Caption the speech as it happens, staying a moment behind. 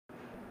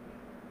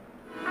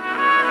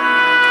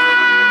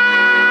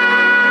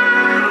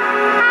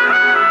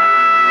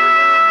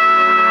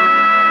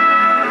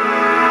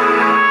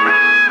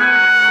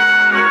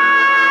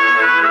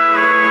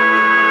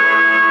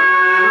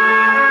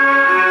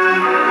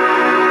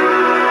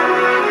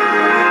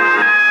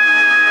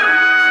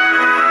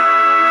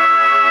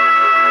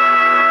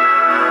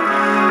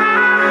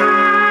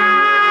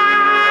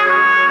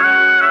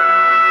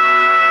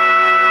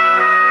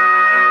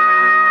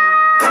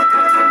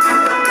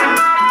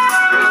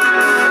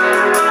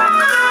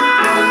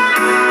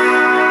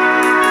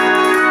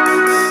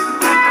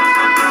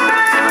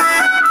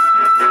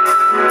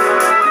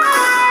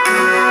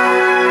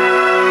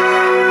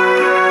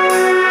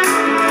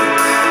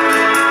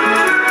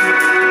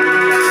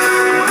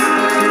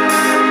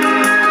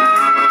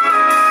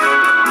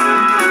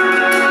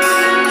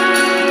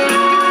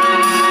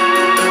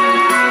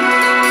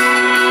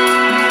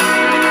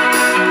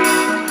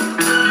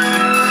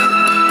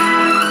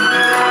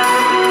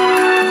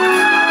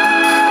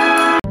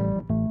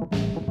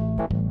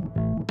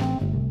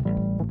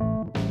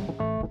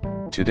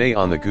Today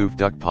on the Goof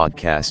Duck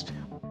podcast,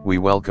 we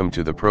welcome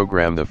to the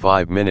program the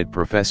 5-minute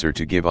professor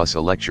to give us a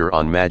lecture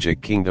on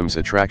Magic Kingdom's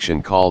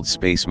attraction called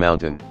Space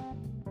Mountain.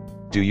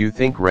 Do you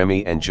think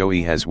Remy and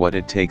Joey has what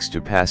it takes to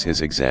pass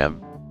his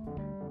exam?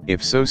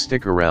 If so,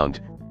 stick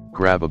around,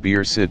 grab a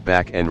beer, sit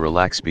back and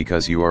relax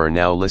because you are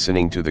now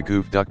listening to the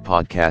Goof Duck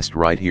podcast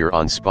right here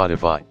on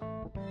Spotify.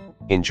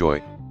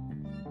 Enjoy.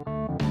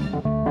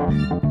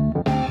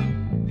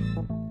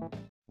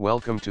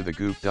 Welcome to the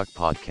Goof Duck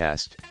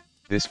podcast.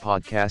 This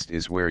podcast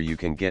is where you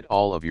can get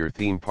all of your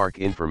theme park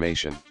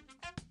information.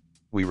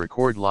 We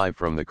record live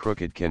from the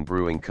Crooked Can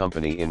Brewing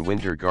Company in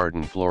Winter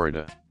Garden,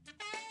 Florida.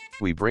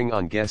 We bring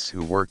on guests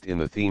who worked in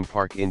the theme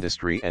park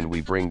industry, and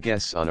we bring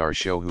guests on our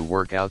show who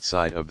work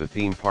outside of the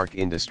theme park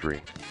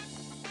industry.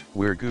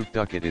 We're Goof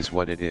Duck, it is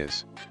what it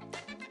is.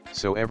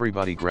 So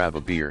everybody grab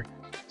a beer,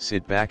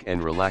 sit back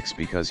and relax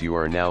because you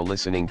are now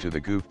listening to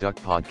the Goof Duck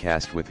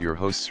podcast with your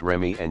hosts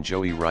Remy and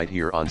Joey right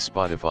here on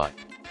Spotify.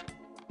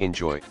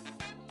 Enjoy.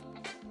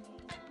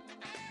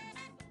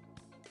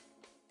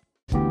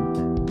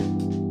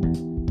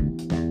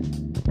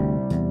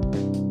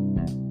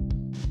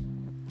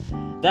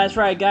 That's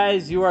right,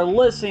 guys. You are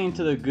listening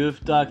to the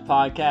Goof Duck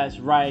podcast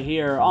right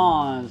here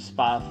on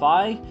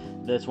Spotify.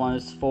 This one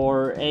is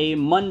for a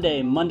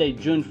Monday,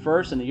 June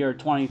 1st in the year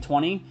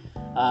 2020.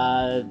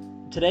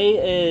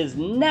 Today is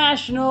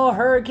National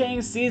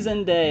Hurricane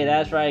Season Day.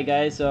 That's right,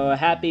 guys. So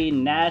happy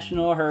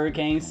National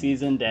Hurricane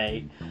Season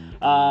Day.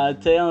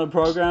 Today on the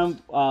program,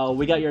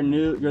 we got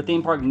your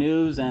theme park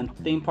news and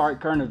theme park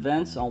current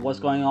events on what's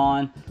going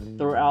on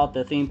throughout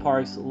the theme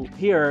parks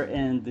here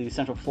in the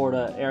Central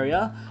Florida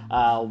area.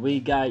 We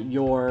got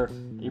your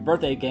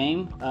birthday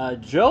game.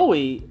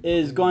 Joey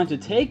is going to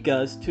take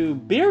us to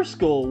beer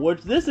school,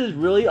 which this is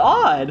really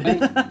odd.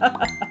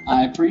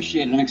 I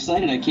appreciate it. I'm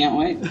excited. I can't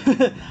wait.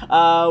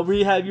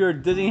 We have your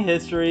Disney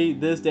history,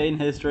 this day in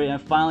history, and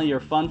finally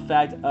your fun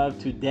fact of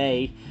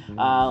today.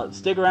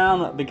 Stick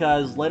around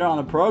because later on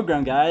the program,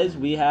 guys,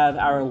 we have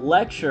our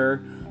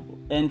lecture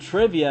in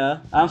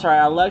trivia.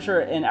 Our lecture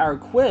in our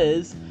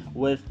quiz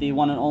with the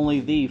one and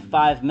only the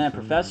 5-minute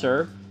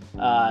professor.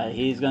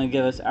 He's going to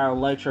give us our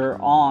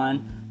lecture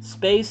on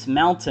Space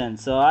Mountain.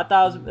 So I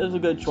thought it was a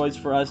good choice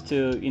for us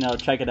to,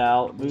 check it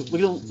out. We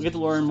get to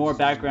learn more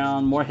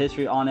background, more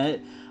history on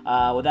it.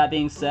 With that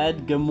being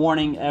said, good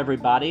morning,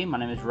 everybody. My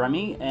name is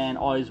Remy, and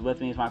always with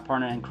me is my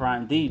partner in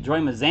crime, the Joy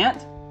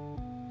Mazant.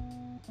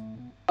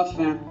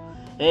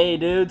 Hey,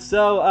 dude.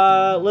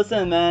 So,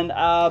 listen, man.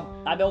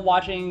 I've been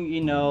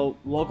watching,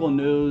 local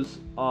news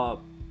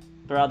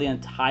throughout the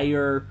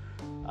entire,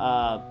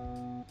 all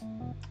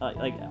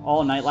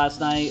night last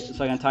night.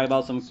 So I can talk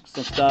about some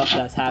stuff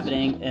that's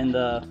happening in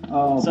the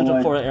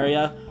Central Florida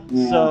area.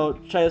 Yeah. So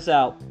check this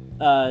out.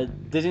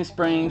 Disney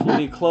Springs will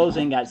be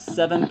closing at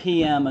 7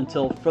 p.m.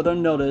 until further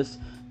notice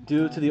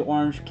due to the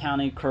Orange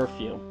County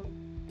curfew.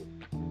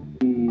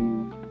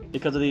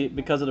 Because of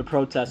the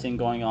protesting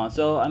going on.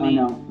 So I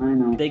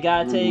know. They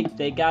gotta take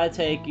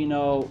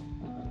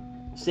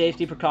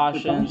safety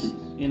precautions.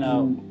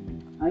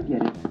 I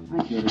get it.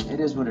 It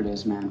is what it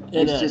is, man.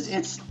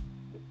 It's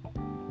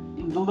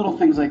the little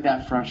things like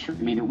that frustrate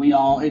me.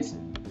 I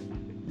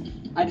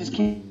just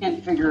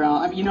can't figure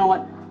out. I mean, you know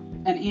what?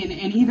 And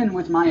even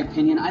with my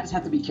opinion, I just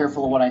have to be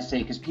careful of what I say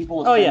because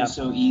people have been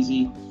so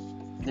easy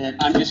that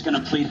I'm just going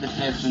to plead the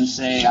fifth and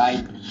say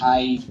no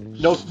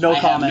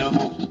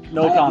comment.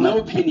 No comment. No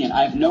opinion.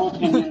 I have no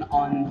opinion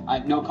on. I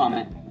have no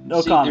comment.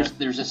 Comment.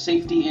 There's a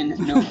safety in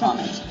no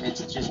comments.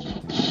 It's just.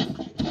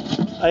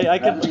 I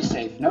can be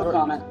safe. No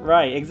comment.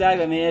 Right.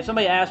 Exactly. I mean, if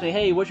somebody asks me,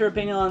 "Hey, what's your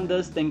opinion on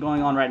this thing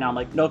going on right now?" I'm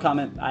like, "No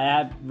comment. I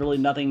have really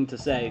nothing to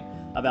say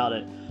about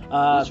it."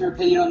 What's your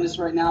opinion on this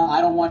right now?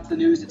 I don't watch the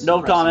news. It's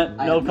no comment.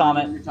 No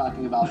comment. What you're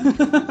talking about.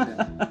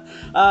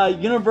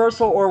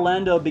 Universal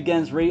Orlando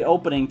begins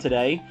reopening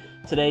today.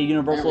 Today,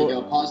 Universal. There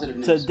we go. Positive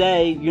news.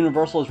 Today,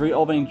 Universal is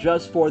reopening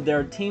just for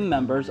their team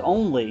members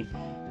only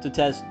to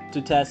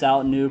test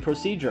out new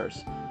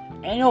procedures.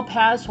 Annual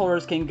pass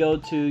holders can go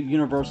to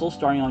Universal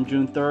starting on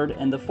June 3rd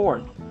and the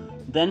 4th.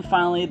 Then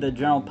finally, the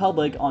general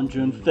public on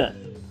June 5th.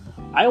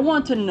 I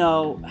want to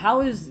know,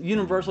 how is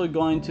Universal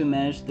going to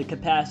manage the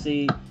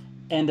capacity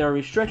and their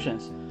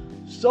restrictions?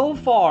 So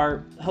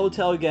far,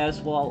 hotel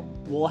guests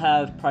will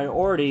have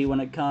priority when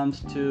it comes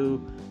to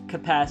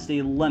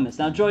capacity limits.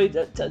 Now, Joey,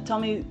 tell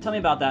me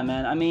about that,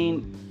 man. I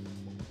mean,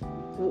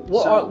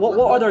 what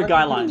are their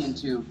guidelines?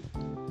 Into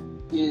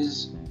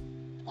is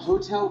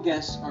hotel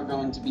guests are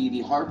going to be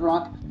the Hard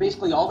Rock,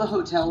 basically all the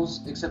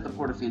hotels except the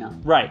Portofino.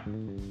 Right.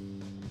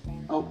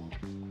 Oh.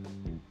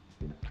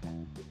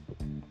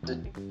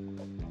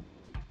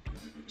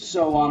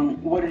 So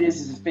what it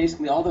is it's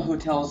basically all the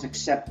hotels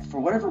except, for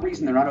whatever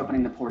reason, they're not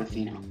opening the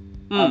Portofino.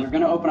 They're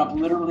going to open up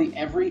literally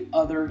every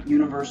other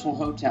Universal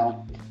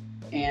hotel.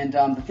 And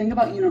the thing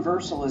about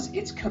Universal is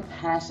its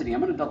capacity. I'm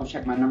going to double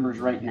check my numbers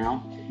right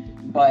now.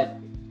 But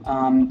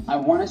I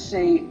want to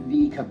say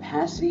the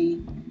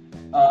capacity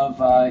of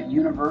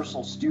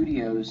Universal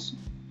Studios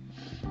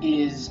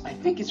is, I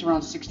think it's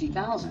around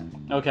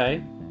 60,000.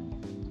 Okay.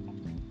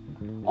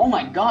 Oh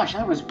my gosh,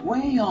 I was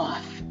way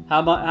off.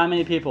 How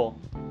many people?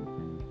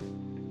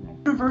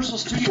 Universal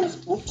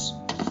Studios,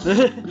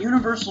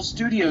 Universal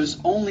Studios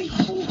only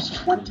holds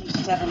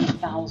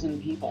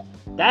 27,000 people.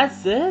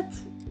 That's it?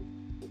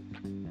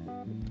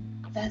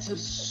 That's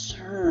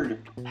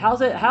absurd. How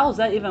is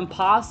that even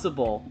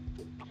possible?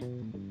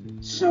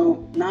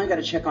 So now I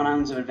gotta check on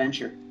Islands of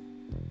Adventure.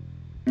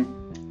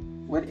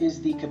 What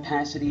is the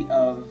capacity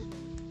of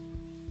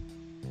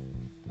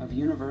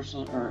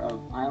Universal, or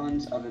of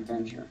Islands of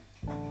Adventure?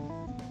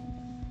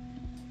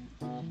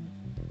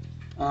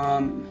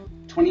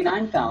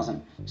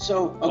 29,000.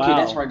 So, okay, Wow.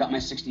 That's where I got my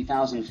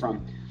 60,000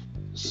 from.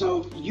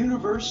 So,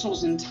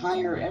 Universal's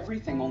entire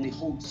everything only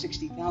holds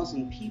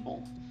 60,000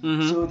 people.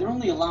 Mm-hmm. So, they're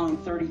only allowing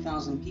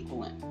 30,000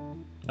 people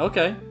in.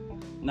 Okay,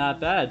 not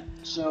bad.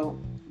 So,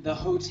 the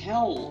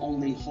hotel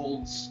only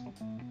holds,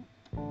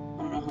 I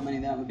don't know how many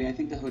that would be. I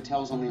think the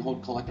hotels only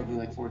hold collectively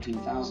like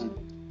 14,000.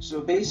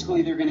 So,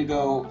 basically, they're going to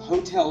go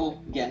hotel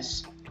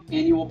guests,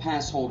 annual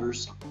pass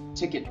holders,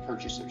 ticket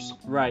purchasers.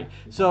 Right.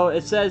 So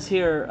it says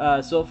here,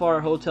 so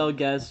far hotel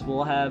guests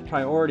will have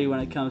priority when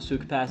it comes to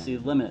capacity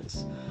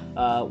limits.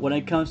 When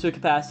it comes to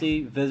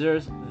capacity,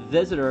 visitors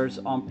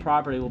on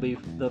property will be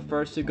the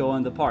first to go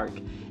in the park.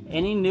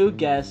 Any new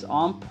guests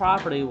on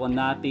property will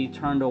not be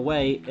turned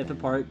away if the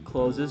park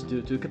closes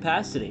due to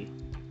capacity.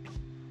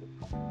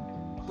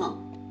 Huh.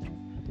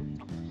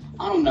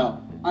 I don't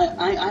know.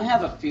 I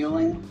have a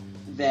feeling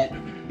that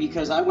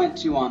because I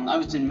was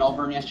in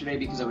Melbourne yesterday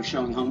because I was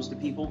showing homes to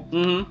people.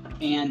 Mm-hmm.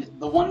 And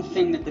the one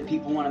thing that the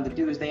people wanted to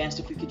do is they asked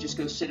if we could just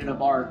go sit at a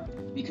bar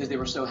because they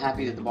were so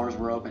happy that the bars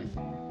were open.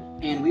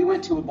 And we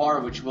went to a bar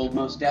which will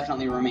most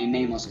definitely remain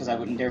nameless because I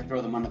wouldn't dare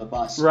throw them under the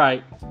bus.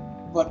 Right.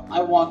 But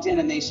I walked in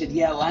and they said,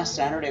 yeah,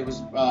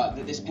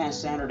 this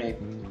past Saturday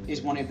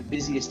is one of the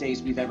busiest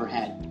days we've ever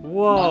had.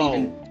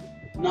 Whoa.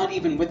 Not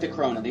even with the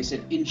corona. They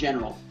said in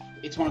general,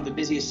 it's one of the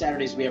busiest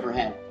Saturdays we ever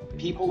had.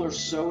 People are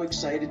so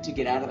excited to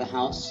get out of the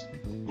house.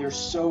 They're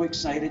so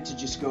excited to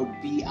just go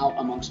be out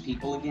amongst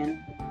people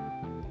again.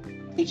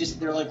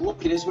 They're like,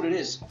 look, it is what it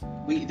is.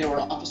 There were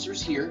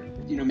officers here,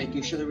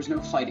 making sure there was no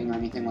fighting or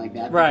anything like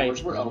that. Right. The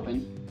doors were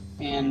open,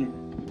 and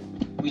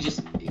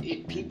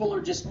people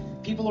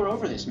are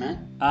over this,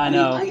 man. I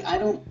know.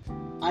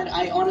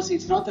 I honestly,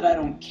 it's not that I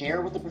don't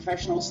care what the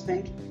professionals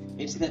think.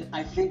 It's that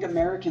I think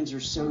Americans are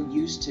so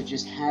used to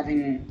just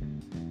having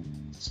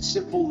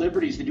civil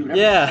liberties to do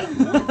whatever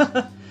we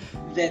want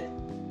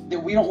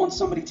that we don't want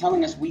somebody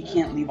telling us we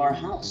can't leave our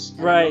house.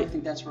 And Right. I really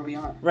think that's where we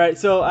are. Right.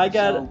 So I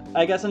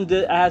have some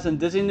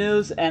Disney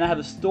news, and I have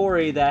a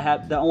story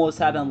that almost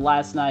happened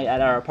last night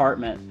at our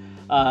apartment.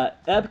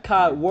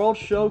 Epcot World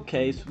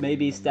Showcase may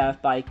be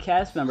staffed by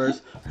cast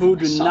members who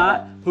do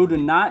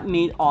not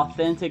meet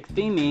authentic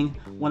theming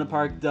when the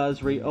park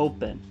does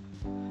reopen.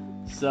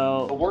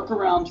 So The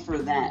workaround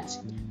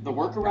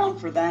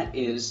for that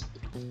is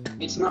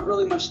it's not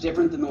really much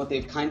different than what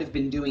they've kind of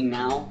been doing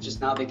now. Just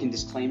now they can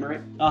disclaimer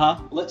it.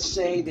 Let's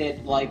say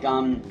that like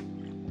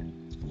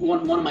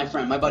one of my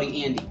friends, my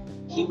buddy Andy,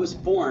 he was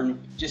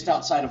born just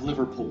outside of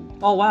Liverpool.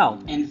 Oh wow.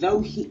 And though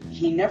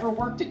he never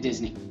worked at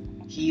Disney,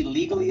 he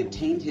legally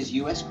obtained his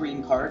U.S.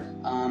 green card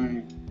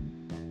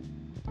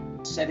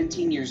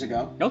 17 years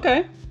ago.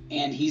 Okay.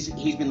 And he's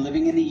been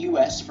living in the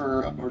U.S.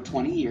 for over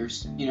 20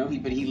 years.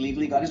 But he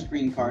legally got his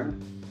green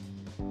card.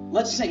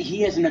 Let's say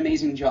he has an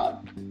amazing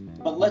job.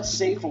 But let's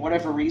say for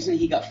whatever reason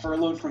he got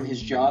furloughed from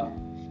his job.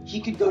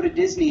 He could go to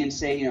Disney and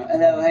say,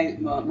 hello, hey,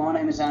 my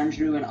name is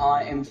Andrew and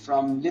I am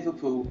from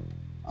Liverpool.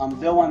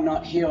 Though I'm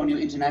not here on your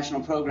international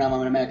program,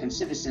 I'm an American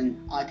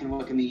citizen, I can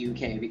work in the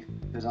UK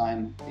because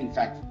I'm, in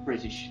fact,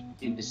 British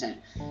in descent.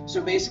 So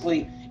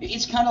basically,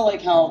 it's kind of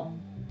like how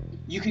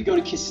you could go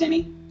to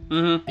Kissimmee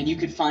and you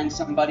could find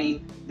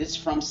somebody that's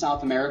from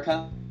South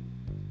America.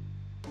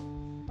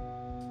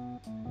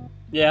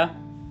 Yeah.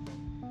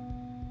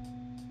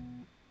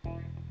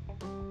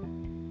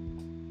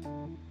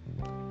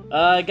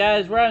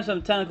 Guys, we're having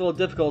some technical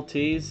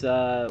difficulties.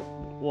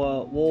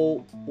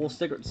 We'll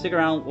stick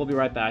around. We'll be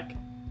right back.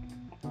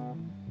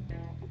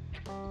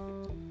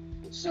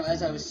 So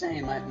as I was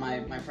saying,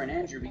 my friend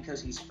Andrew,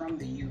 because he's from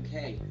the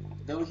UK,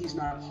 though he's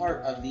not a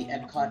part of the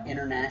Epcot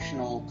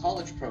International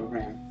College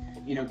Program,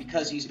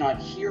 because he's not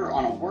here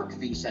on a work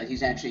visa,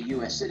 he's actually a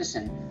U.S.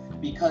 citizen.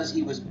 Because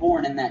he was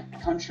born in that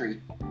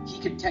country, he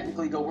could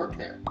technically go work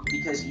there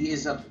because he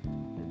is of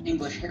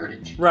English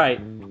heritage.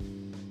 Right.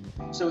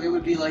 So it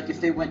would be like if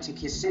they went to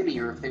Kissimmee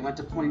or if they went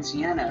to Point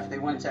Siena, if they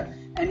went to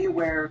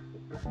anywhere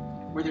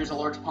where there's a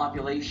large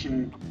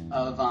population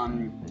of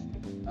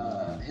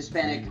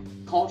Hispanic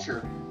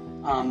culture,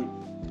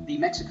 the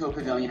Mexico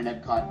Pavilion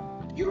at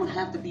Epcot, you don't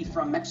have to be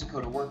from Mexico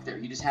to work there.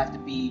 You just have to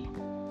be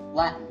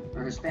Latin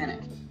or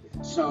Hispanic.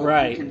 So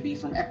Right. You can be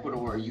from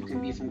Ecuador, you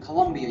can be from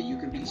Colombia,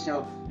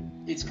 so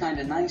it's kind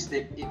of nice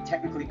that it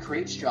technically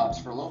creates jobs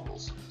for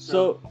locals.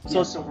 So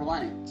silver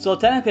lining. So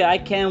technically, I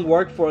can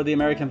work for the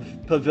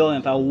American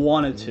Pavilion if I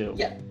wanted to.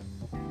 Yeah,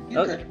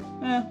 you could.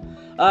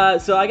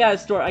 So I got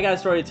a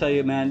story to tell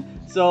you, man.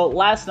 So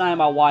last night,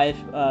 my wife,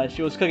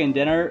 she was cooking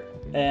dinner,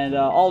 and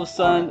all of a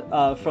sudden,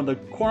 from the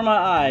corner of my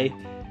eye,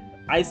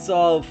 I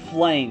saw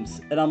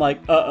flames, and I'm like,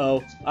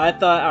 uh-oh. I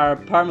thought our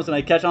apartment was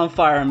gonna catch on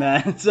fire,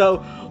 man. So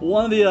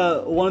one of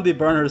the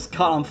burners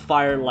caught on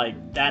fire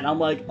like that, and I'm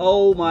like,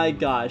 oh my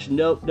gosh,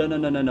 nope,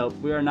 no.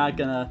 We are not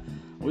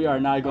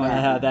going to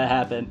have that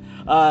happen.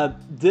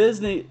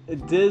 Disney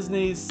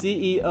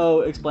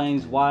CEO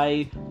explains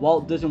why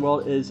Walt Disney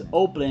World is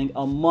opening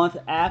a month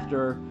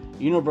after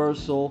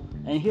Universal,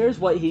 and here's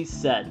what he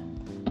said.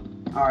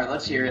 All right,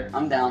 let's hear it.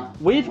 I'm down.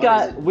 We've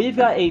got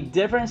a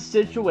different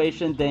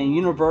situation than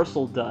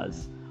Universal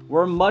does.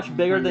 We're much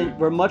bigger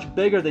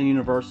than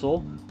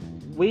Universal.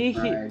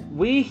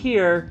 We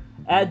here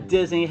at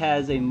Disney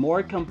has a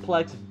more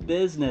complex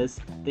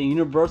business than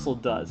Universal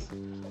does.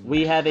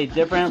 We have a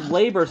different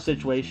labor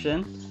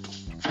situation.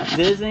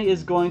 Disney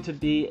is going to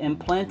be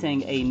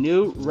implanting a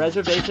new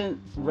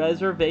reservation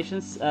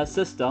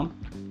system.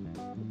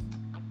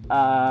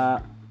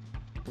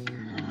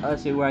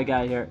 Let's see where I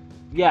got it here.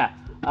 Yeah.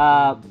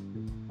 A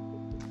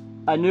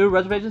new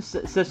reservation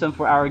system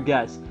for our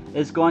guests.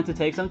 It's going to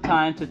take some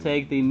time to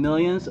take the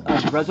millions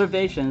of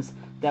reservations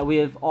that we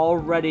have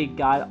already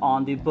got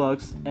on the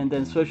books and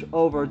then switch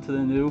over to the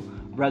new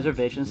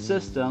reservation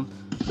system.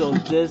 So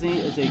Disney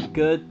is a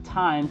good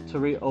time to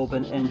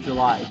reopen in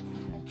July.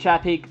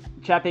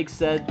 Chapek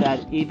said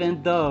that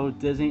even though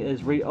Disney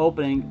is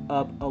reopening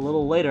up a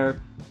little later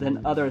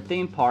than other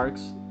theme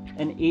parks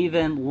and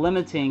even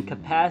limiting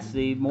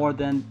capacity more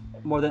than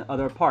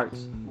other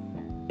parks,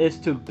 is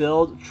to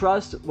build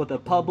trust with the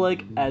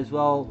public as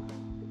well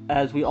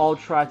as we all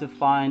try to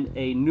find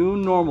a new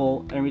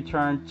normal and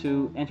return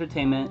to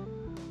entertainment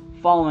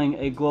following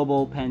a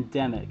global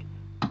pandemic.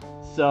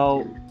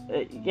 So,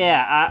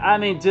 yeah, I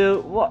mean,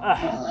 dude,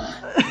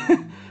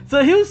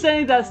 so he was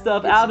saying that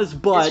stuff out of his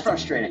butt. It's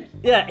frustrating.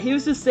 Yeah, he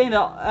was just saying that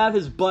out of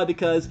his butt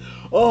because,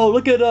 oh,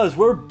 look at us,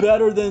 we're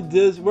better than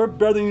Disney, we're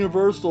better than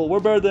Universal, we're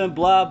better than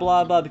blah,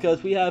 blah, blah,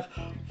 because we have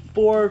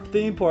 4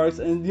 theme parks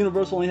and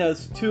Universal only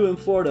has 2 in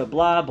Florida,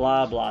 blah,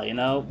 blah, blah, you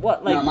know?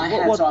 What, like, no, my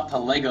hat's off to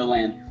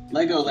Legoland.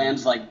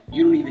 Legoland's like,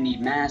 you don't even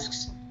need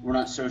masks, we're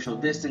not social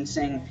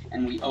distancing,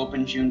 and we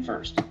open June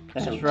 1st.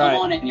 That's so right.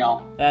 Come on in,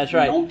 y'all. That's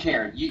right. We don't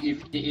care.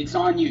 If it's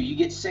on you. You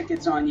get sick,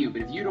 it's on you.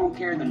 But if you don't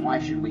care, then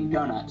why should we?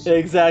 Go nuts.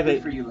 Exactly.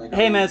 Good for you, Legoland.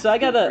 Hey, man, so I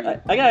got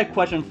a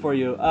question for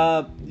you.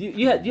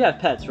 You have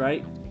pets,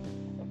 right?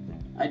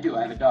 I do.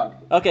 I have a dog.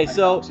 Okay,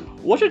 so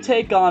what's your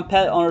take on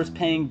pet owners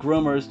paying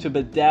groomers to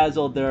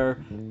bedazzle their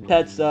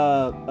pet's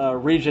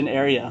region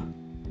area?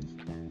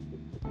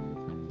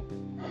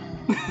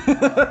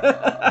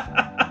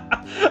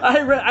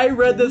 I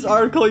read this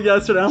article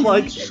yesterday. I'm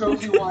like, these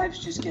trophy wives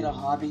just get a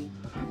hobby.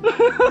 Leave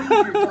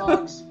your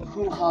dogs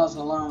hoo-haws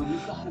alone. You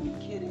gotta be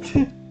kidding.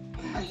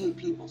 I hate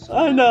people so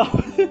much. I know.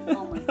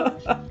 Oh my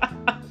gosh.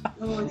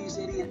 Who are these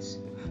idiots?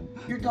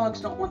 Your dogs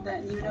don't want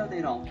that, and you know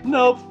they don't.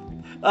 Nope.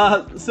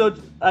 So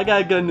I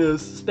got good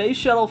news. Space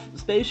Shuttle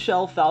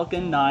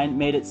Falcon 9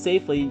 made it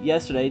safely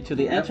yesterday to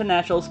the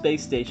International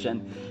Space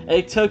Station.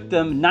 It took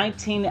them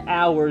 19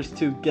 hours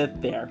to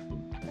get there.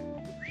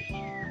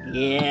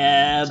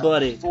 Yeah,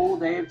 buddy. A full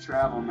day of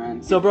travel,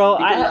 man. So, bro,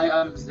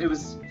 it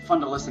was fun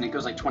to listen. It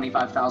goes like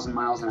 25,000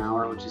 miles an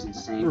hour, which is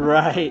insane.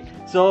 Right.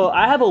 So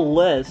I have a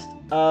list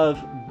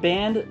of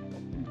band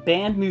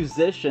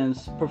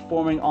musicians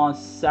performing on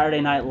Saturday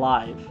Night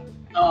Live.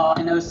 Oh,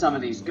 I know some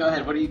of these. Go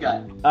ahead. What do you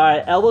got? All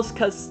right, Elvis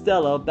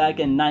Costello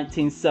back in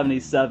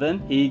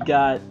 1977. He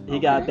got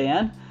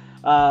banned.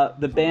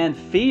 The band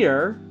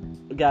Fear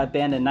got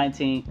banned in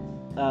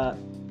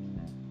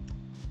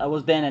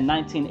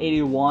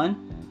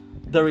 1981.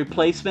 The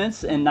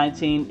Replacements in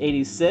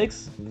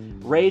 1986.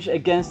 Rage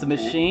Against the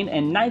Machine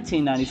in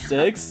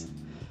 1996.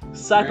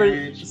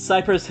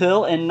 Cypress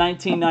Hill in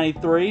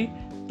 1993.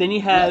 Then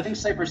you have. I think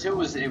Cypress Hill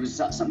was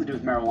something to do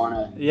with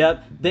marijuana.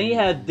 Yep. Then you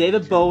have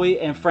David Bowie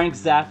and Frank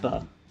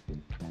Zappa.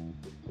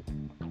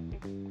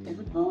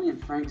 David Bowie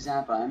and Frank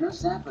Zappa. I know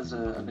Zappa's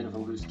a bit of a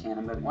loose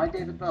cannon, but why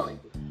David Bowie?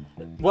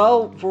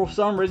 Well, for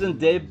some reason,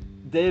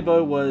 David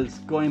Bowie was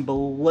going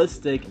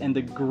ballistic in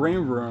the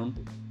green room,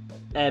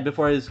 and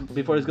before he's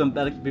going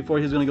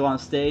to go on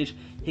stage,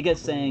 he gets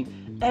saying,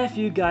 "F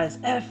you guys,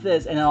 F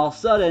this," and then all of a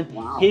sudden,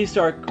 wow. he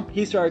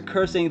started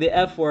cursing the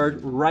F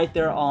word right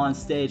there on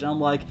stage. I'm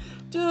like,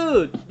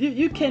 dude,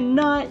 you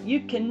cannot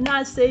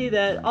say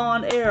that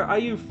on air. Are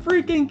you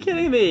freaking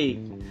kidding me?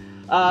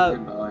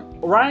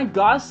 Ryan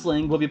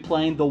Gosling will be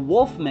playing The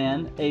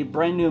Wolfman, a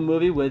brand new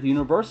movie with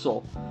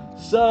Universal.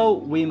 So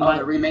we might.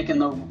 They're remaking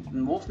the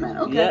Wolfman.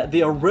 Okay. Yeah,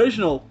 the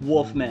original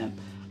Wolfman.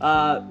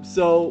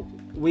 So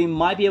we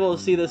might be able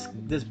to see this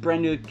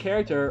brand new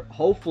character,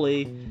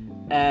 hopefully,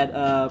 at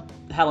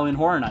Halloween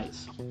Horror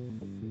Nights.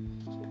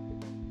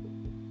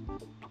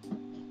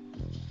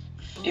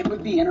 It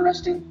would be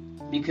interesting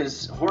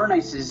because Horror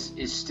Nights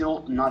is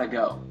still not a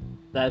go.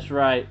 That's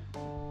right.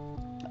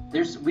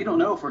 We don't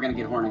know if we're gonna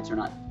get Horror Nights or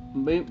not.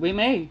 We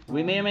may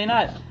or may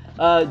not.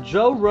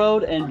 Joe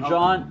Rohde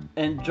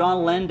and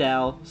John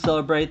Landau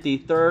celebrate the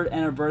 3rd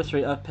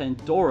anniversary of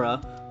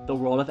Pandora, the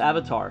world of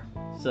Avatar.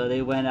 So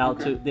they went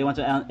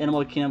to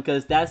Animal Kingdom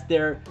because that's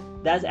their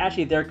that's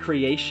actually their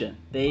creation.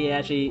 They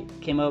actually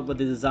came up with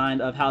the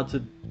design of how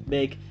to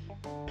make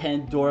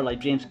Pandora like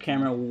James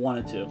Cameron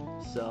wanted to.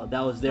 So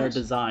that was their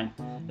design.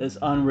 It's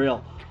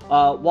unreal.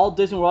 Walt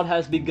Disney World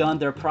has begun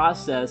their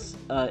process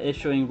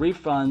issuing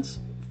refunds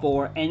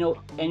for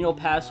annual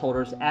pass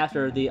holders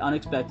after the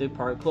unexpected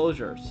park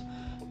closures.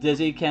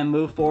 Disney can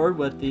move forward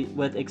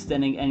with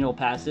extending annual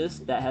passes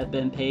that have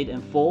been paid in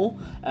full,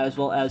 as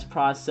well as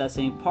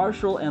processing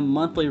partial and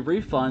monthly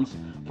refunds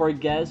for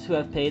guests who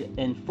have paid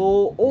in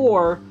full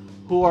or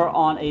who are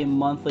on a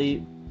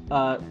monthly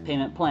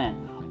payment plan.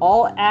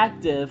 All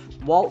active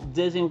Walt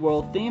Disney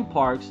World theme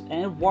parks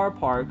and water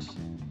parks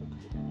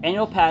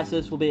annual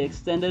passes will be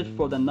extended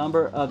for the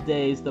number of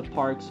days the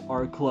parks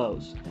are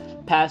closed.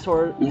 Pass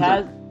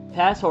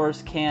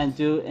holders can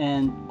do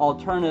an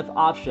alternative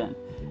option.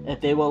 If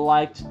they would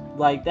like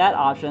that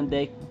option,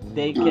 they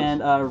can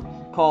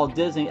call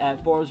Disney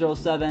at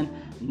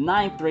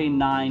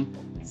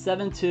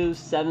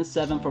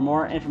 407-939-7277 for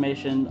more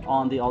information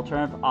on the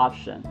alternative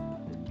option.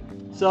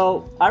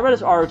 So I read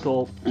this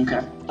article.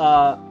 Okay.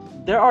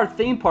 There are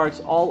theme parks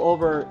all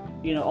over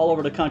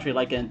the country,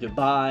 like in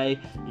Dubai,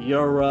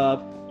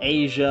 Europe,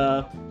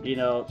 Asia,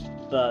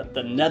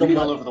 the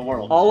Netherlands, all over the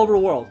world. All over the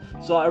world.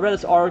 So I read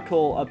this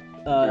article.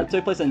 It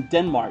took place in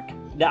Denmark.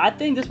 Now I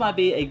think this might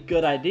be a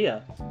good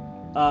idea.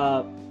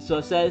 So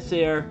it says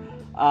here,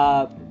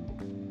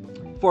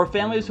 for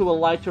families who would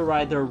like to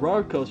ride their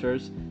roller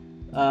coasters,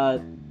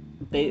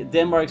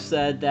 Denmark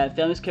said that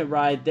families can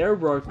ride their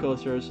roller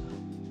coasters,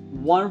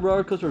 one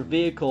roller coaster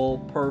vehicle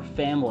per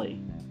family.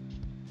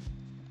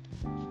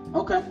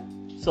 Okay.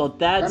 So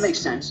that makes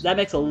sense. That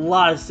makes a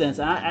lot of sense,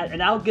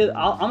 I'm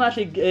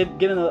actually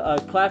giving a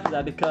clap for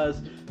that because,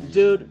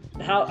 dude,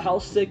 how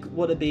sick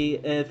would it be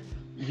if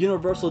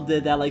Universal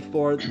did that, like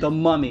for the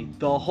Mummy,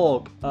 the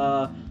Hulk,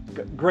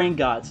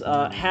 Gringotts,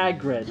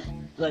 Hagrid,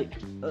 like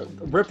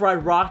Rip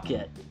Ride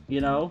Rocket,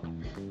 Well,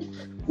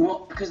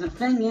 because the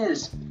thing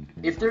is,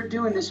 if they're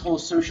doing this whole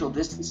social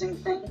distancing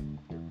thing,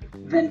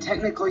 then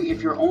technically,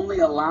 if you're only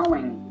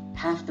allowing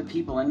half the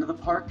people into the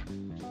park,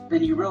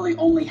 then you really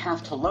only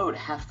have to load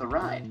half the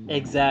ride.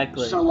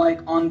 Exactly. So,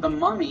 like on the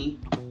Mummy,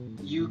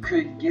 you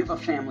could give a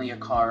family a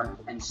car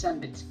and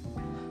send it,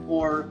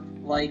 or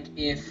like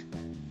if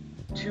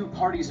 2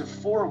 parties of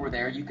 4 were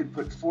there, you could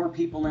put 4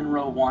 people in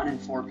row 1 and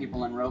 4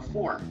 people in row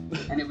 4,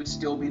 and it would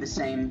still be the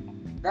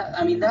same.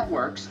 That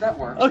works.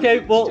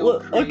 Okay,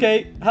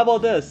 okay. How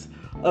about this?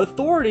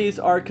 Authorities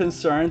are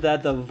concerned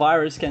that the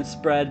virus can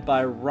spread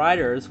by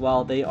riders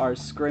while they are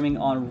screaming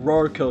on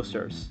roller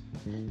coasters.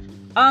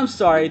 I'm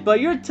sorry, but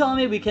you're telling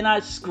me we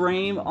cannot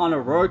scream on a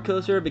roller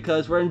coaster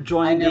because we're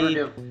enjoying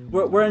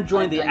we're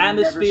enjoying the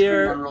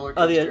atmosphere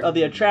of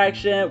the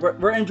attraction.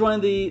 We're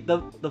enjoying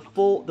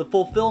the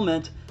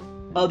fulfillment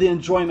of the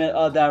enjoyment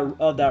of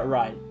that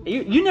ride.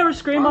 You never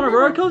scream on a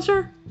roller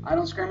coaster? I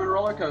don't scream on a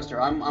roller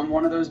coaster. I'm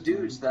one of those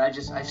dudes that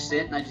I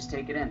sit and I just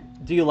take it in.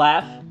 Do you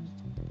laugh?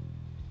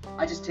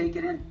 I just take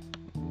it in.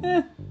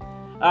 All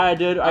right,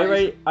 dude. Are you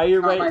ready? Are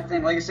you ready? My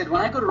thing. Like I said,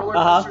 when I go to roller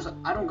coasters,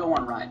 I don't go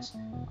on rides.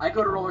 I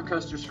go to roller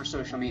coasters for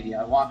social media.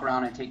 I walk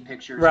around, I take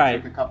pictures, I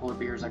drink a couple of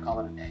beers, I call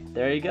it a day.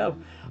 There you go.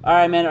 All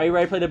right, man. Are you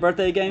ready to play the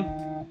birthday game?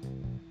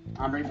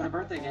 I'm ready for the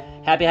birthday game.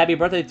 Happy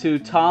birthday to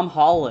Tom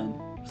Holland,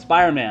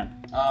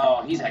 Spider-Man.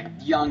 Oh, he's a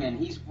youngin'.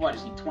 He's, what,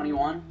 is he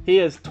 21? He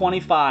is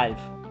 25.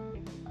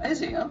 Is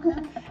he? Okay.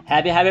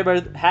 Happy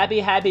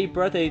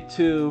birthday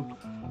to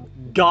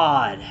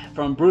God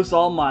from Bruce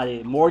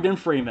Almighty, Morgan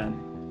Freeman.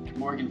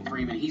 Morgan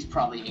Freeman, he's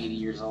probably 80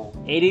 years old.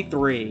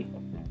 83.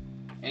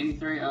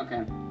 83?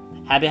 Okay.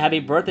 Happy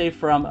birthday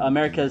from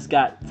America's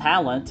Got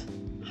Talent,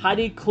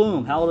 Heidi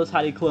Klum. How old is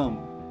Heidi Klum?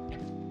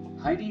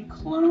 Heidi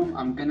Klum,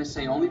 I'm going to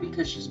say only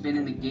because she's been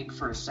in the gig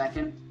for a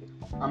second,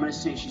 I'm going to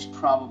say she's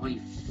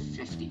probably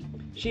 50.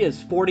 She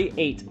is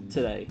 48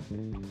 today.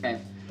 Okay.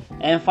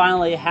 And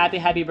finally,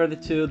 happy birthday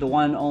to the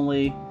one and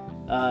only,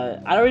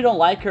 I really don't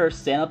like her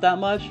stand-up that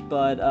much,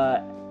 but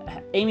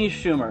Amy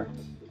Schumer.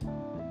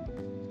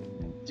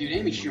 Dude,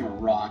 Amy Schumer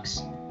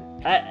rocks.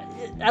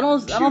 I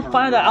don't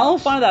find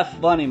that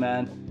funny,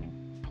 man.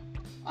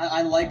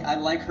 I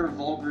like her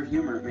vulgar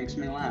humor. It makes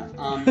me laugh.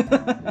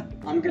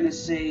 I'm gonna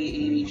say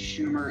Amy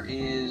Schumer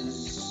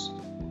is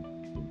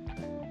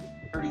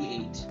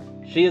 38.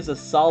 She is a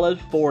solid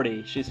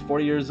 40. She's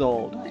 40 years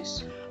old.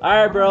 Nice. All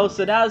right, bro.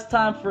 So now it's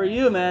time for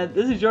you, man.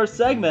 This is your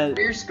segment.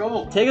 Beer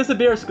School. Take us to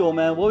Beer School,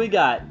 man. What we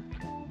got?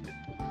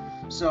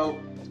 So,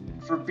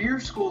 for Beer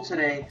School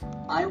today,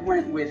 I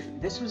went with,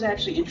 this was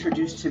actually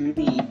introduced to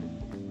me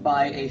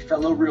by a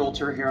fellow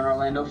realtor here in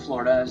Orlando,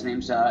 Florida. His name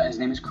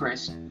is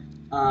Chris.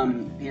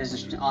 He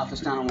has an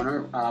office down in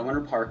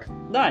Winter Park.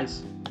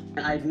 Nice.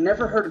 And I'd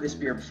never heard of this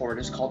beer before. It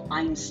is called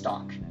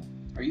Einstock.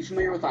 Are you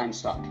familiar with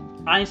Einstock?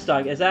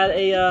 Einstock. Is that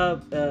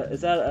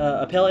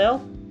a pale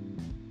ale?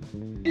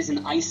 It is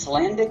an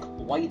Icelandic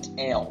white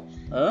ale.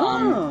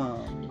 Oh.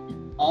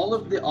 All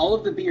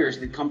of the beers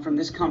that come from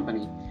this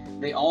company,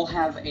 they all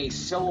have a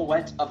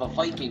silhouette of a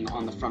Viking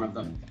on the front of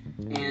them.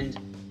 And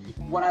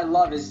what I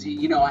love is,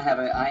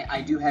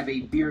 I do have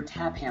a beer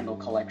tap handle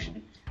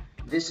collection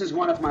This is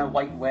one of my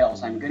white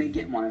whales. I'm going to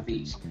get one of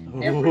these.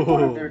 Every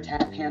one of their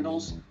tap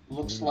handles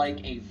looks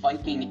like a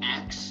Viking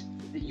axe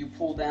that you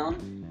pull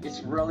down.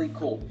 It's really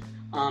cool.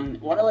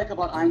 What I like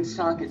about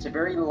Einstock, it's a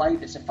very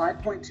light, it's a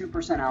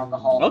 5.2%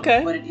 alcohol.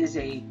 Okay. But it is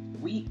a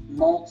wheat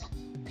malt,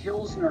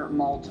 Pilsner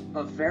malt,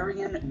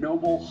 Bavarian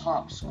noble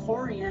hops,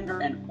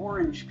 coriander and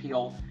orange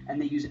peel, and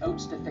they use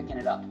oats to thicken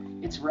it up.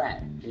 It's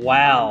rad.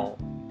 Wow.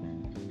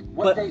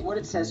 What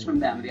it says from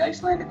them, the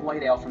Icelandic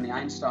White Ale from the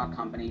Einstock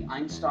Company,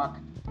 Einstock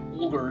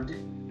Ullurd,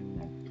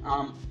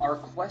 our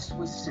quest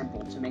was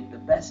simple, to make the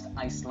best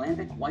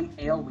Icelandic white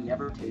ale we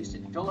ever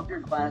tasted. Fill up your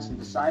glass and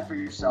decide for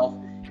yourself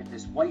if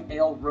this white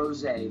ale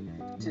rose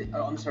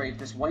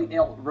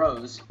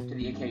to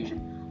the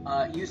occasion.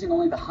 Using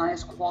only the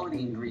highest quality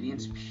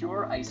ingredients,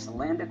 pure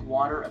Icelandic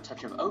water, a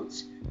touch of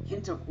oats,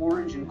 hint of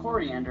orange and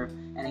coriander,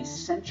 and a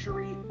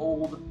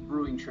century-old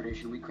brewing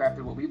tradition, we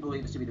crafted what we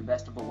believe is to be the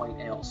best of the white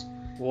ales.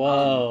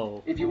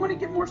 Whoa. If you want to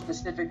get more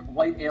specific,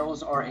 white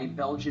ales are a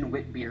Belgian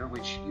wit beer,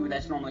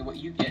 that's normally what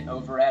you get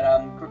over at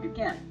Crooked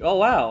Can. Oh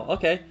wow.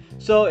 Okay.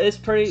 So it's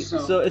pretty.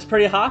 So it's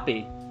pretty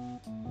hoppy.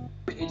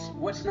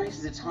 What's nice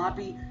is it's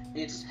hoppy.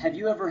 Have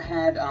you ever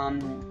had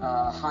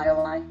High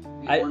Life?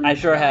 I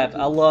sure have.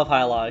 I love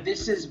High Life.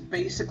 This is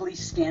basically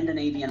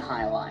Scandinavian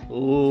High Life.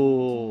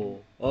 Ooh.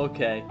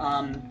 Okay.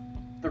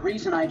 The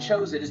reason I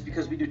chose it is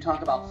because we do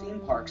talk about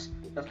theme parks.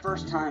 The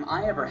first time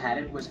I ever had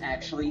it was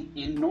actually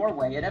in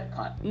Norway at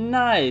Epcot.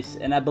 Nice.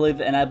 And I believe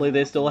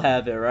they still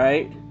have it,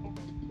 right?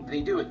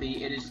 They do it.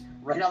 It is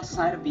right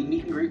outside of the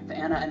meet and greet with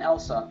Anna and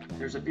Elsa.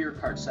 There's a beer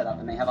cart set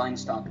up, and they have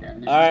Einstock there.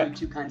 And there's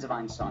usually two kinds of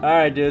Einstock. All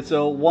right, dude.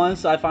 So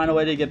once I find a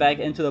way to get back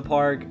into the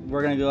park,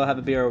 we're gonna go have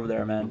a beer over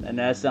there, man. And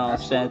that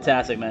sounds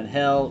fantastic, man.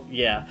 Hell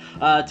yeah.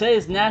 Today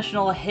is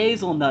National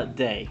Hazelnut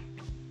Day.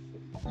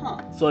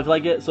 Huh. So if you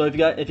like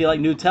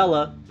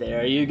Nutella,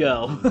 there you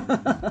go.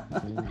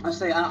 I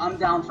say I'm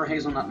down for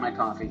hazelnut in my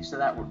coffee, so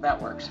that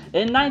works.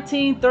 In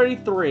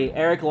 1933,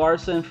 Eric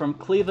Larson from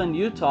Cleveland,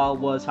 Utah,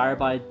 was hired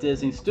by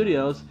Disney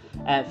Studios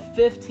at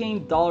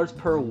 $15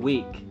 per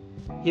week.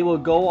 He will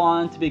go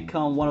on to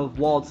become one of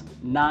Walt's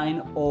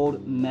 9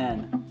 old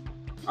men.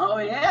 Oh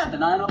yeah, the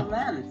 9 old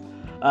men.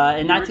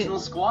 Original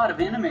squad of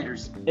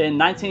animators. In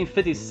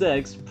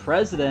 1956,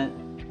 President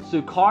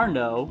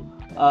Sukarno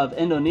of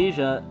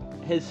Indonesia,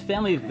 his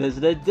family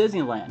visited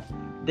Disneyland.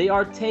 They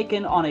are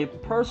taken on a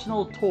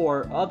personal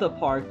tour of the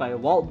park by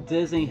Walt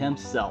Disney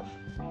himself.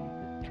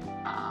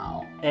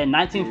 Wow. In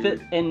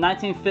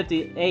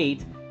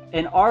 1958,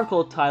 an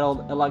article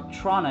titled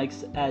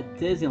 "Electronics at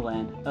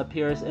Disneyland"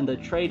 appears in the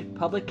trade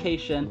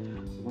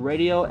publication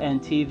Radio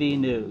and TV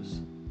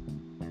News.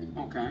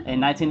 Okay. In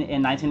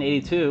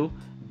 1982,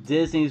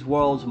 Disney's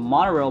World's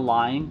monorail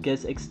line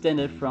gets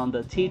extended from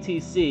the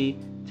TTC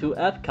to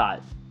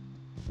Epcot.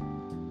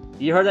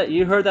 You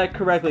heard that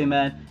correctly,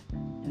 man.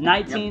 In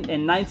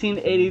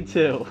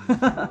 1982.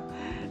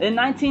 In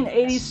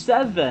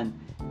 1987,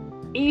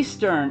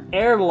 Eastern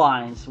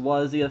Airlines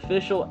was the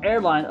official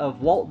airline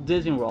of Walt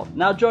Disney World.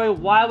 Now, Joey,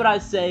 why would I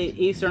say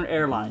Eastern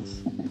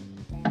Airlines?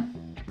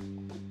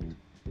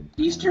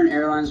 Eastern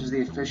Airlines was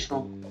the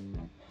official.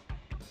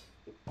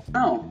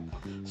 Oh.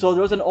 So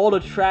there was an old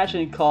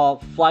attraction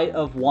called Flight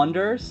of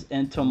Wonders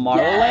in Tomorrowland.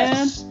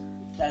 Yes,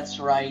 that's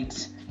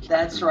right.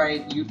 That's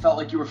right. You felt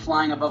like you were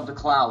flying above the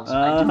clouds.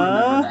 I do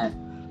remember that.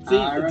 See,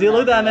 do you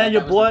look at that, man?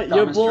 Your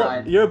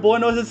boy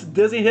knows his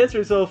Disney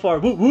history so far.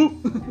 Whoop whoop.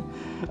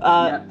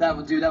 Yeah, that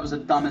was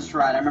the dumbest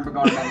ride. I remember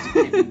going to that as a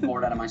kid, being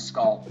bored out of my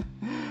skull.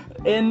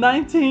 In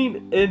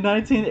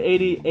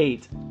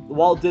 1988,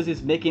 Walt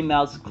Disney's Mickey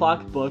Mouse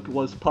Clockbook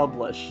was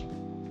published.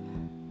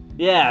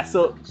 Yeah,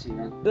 so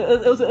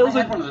it was I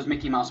had one of those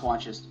Mickey Mouse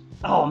watches.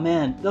 Oh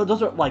man,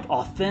 those are like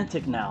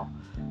authentic now.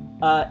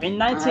 In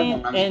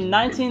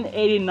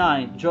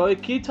 1989, Joey,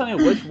 can you tell me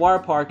which water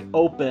park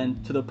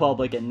opened to the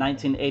public in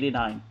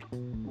 1989?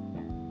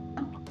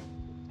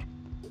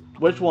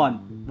 Which one?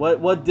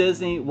 What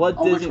Disney?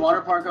 Which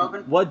water park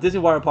opened? What Disney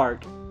water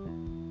park?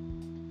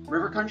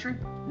 River Country?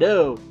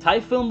 No,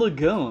 Typhoon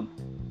Lagoon.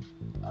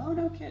 Oh,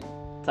 no kidding.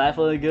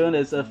 Typhoon Lagoon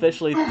is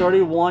officially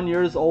 31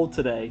 years old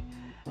today.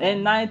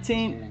 In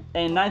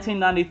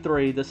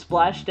 1993, the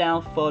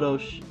Splashdown Photo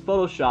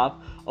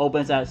Shop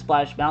opens at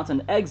Splash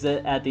Mountain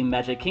exit at the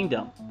Magic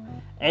Kingdom.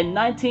 In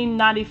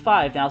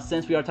 1995, now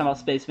since we are talking about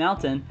Space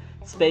Mountain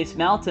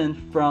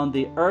from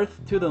the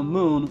Earth to the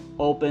Moon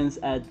opens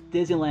at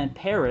Disneyland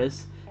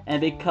Paris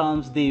and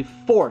becomes the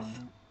 4th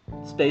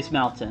Space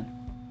Mountain.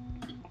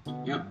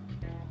 Yep.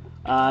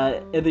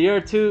 In the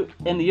year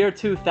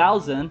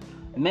 2000,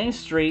 Main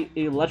Street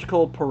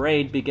Electrical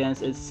Parade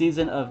begins its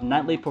season of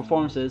nightly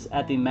performances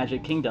at the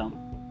Magic Kingdom.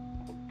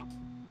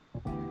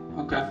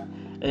 Okay.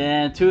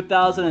 In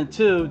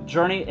 2002,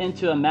 Journey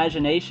into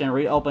Imagination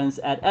reopens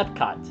at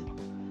Epcot.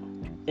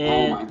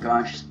 Oh my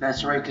gosh,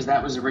 that's right, because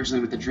that was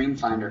originally with the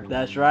Dreamfinder.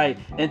 That's right.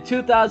 In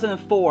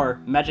 2004,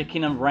 Magic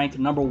Kingdom ranked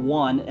number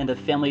 1 in the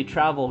Family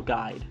Travel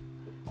Guide.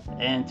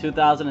 In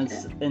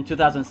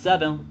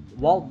 2007,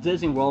 Walt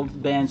Disney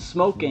World banned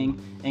smoking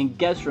in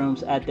guest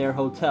rooms at their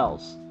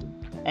hotels.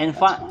 And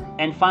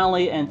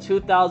finally, in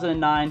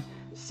 2009,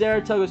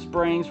 Saratoga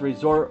Springs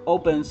Resort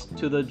opens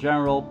to the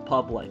general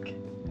public.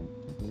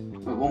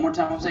 Wait, one more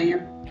time, what was that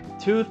year?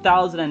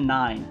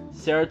 2009,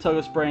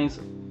 Saratoga Springs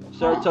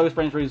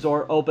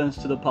Resort opens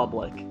to the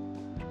public.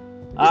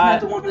 Isn't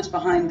that the one that's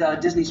behind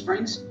Disney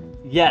Springs?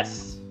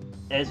 Yes.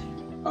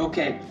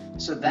 Okay,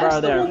 so that's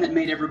the there. one that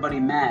made everybody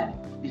mad,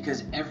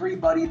 because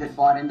everybody that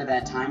bought into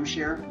that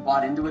timeshare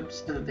bought into it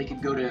so that they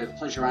could go to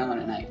Pleasure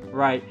Island at night.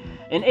 Right.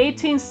 In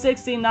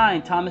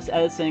 1869, Thomas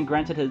Edison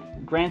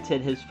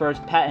granted his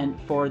first patent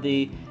for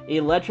the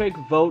electric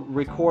vote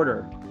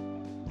recorder.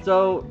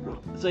 So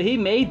he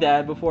made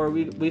that before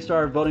we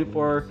started voting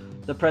for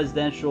the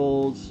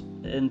presidentials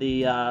and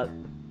the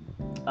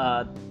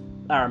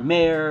our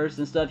mayors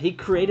and stuff. He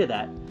created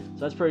that.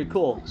 So that's pretty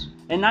cool.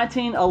 In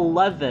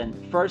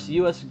 1911, first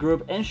U.S.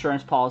 group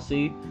insurance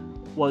policy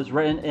was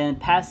written in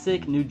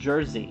Passaic, New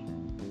Jersey.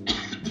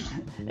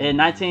 In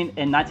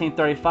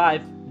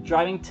 1935,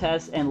 driving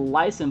tests and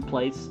license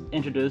plates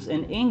introduced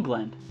in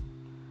England.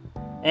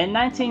 In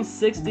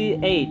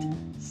 1968,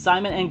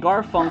 Simon and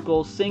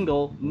Garfunkel's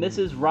single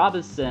 "Mrs.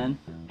 Robinson"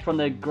 from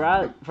the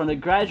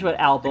Graduate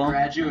album.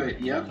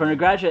 From the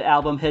Graduate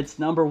album hits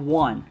number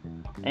 1.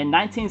 In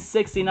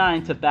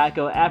 1969,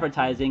 tobacco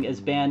advertising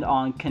is banned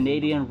on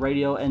Canadian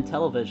radio and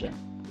television.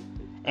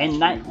 In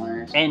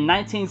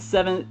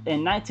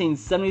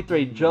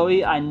 1973,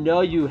 Joey, I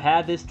know you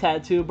have this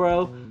tattoo,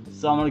 bro,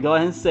 so I'm gonna go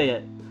ahead and say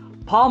it.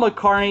 Paul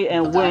McCartney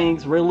and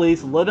Wings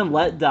released "Live and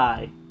Let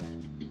Die."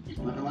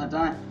 Live and Let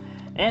Die.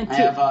 And I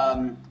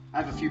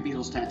have a few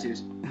Beatles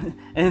tattoos.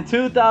 In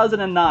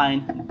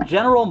 2009,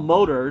 General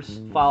Motors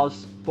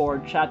files for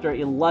Chapter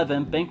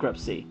 11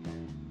 bankruptcy.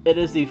 It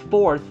is the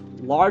 4th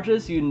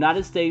largest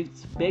United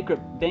States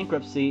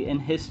bankruptcy in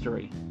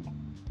history.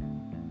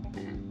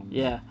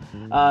 Yeah.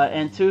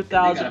 In 2000.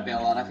 They got a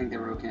bailout. I think they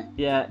were okay.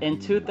 Yeah. In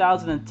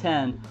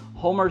 2010,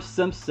 Homer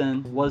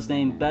Simpson was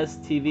named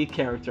Best TV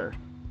Character.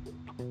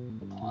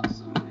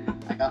 Awesome, man.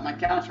 I got my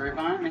couch right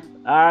behind me.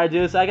 All right,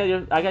 dude. So I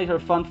got your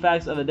fun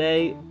facts of the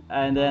day,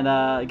 and then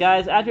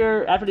guys,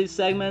 after these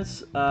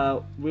segments,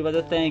 we would like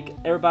to thank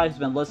everybody who's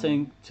been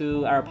listening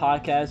to our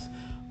podcast.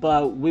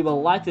 But we would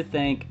like to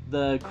thank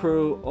the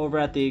crew over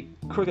at the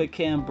Crooked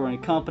Can Brewing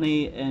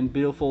Company in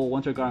beautiful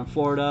Winter Garden,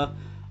 Florida.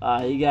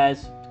 You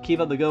guys keep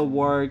up the good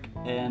work,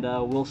 and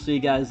we'll see you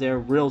guys there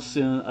real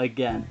soon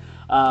again.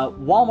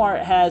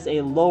 Walmart has a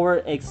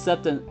lower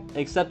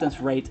acceptance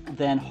rate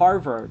than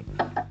Harvard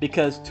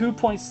because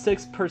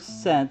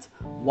 2.6%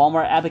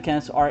 Walmart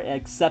applicants are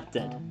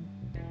accepted.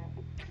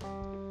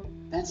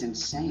 That's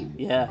insane.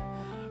 Yeah.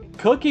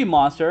 Cookie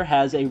Monster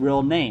has a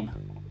real name.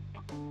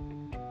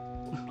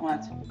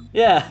 What?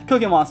 Yeah,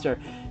 Cookie Monster.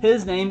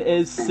 His name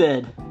is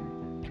Sid.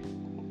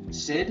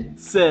 Sid?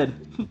 Sid.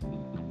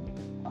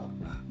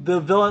 The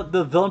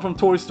villain from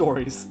Toy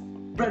Stories.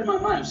 Read in my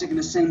mind, I was thinking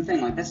the same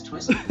thing, like that's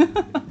twisted.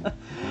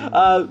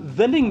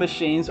 Vending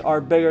machines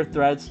are bigger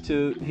threats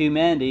to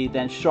humanity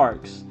than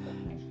sharks.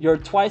 You're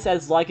twice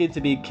as likely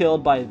to be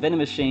killed by a vending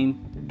machine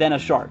than a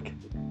shark.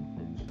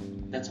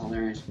 That's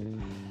hilarious.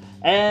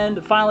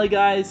 And finally,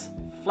 guys,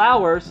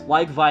 flowers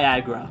like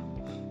Viagra.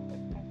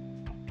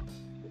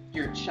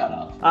 Shut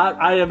up.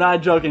 I am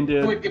not joking,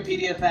 dude.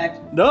 Wikipedia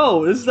fact.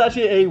 No, this is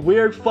actually a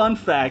weird fun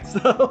fact.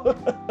 So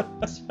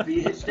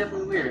It's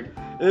definitely weird.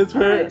 It's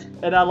weird, right.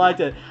 And I liked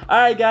it. All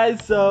right,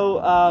 guys.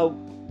 So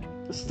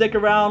stick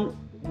around.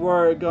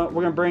 We're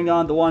gonna bring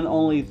on the one,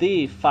 only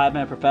the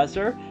 5-Minute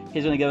Professor.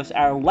 He's gonna give us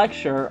our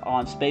lecture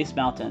on Space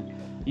Mountain.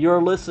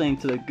 You're listening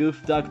to the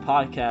Goof Duck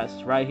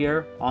Podcast right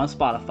here on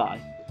Spotify.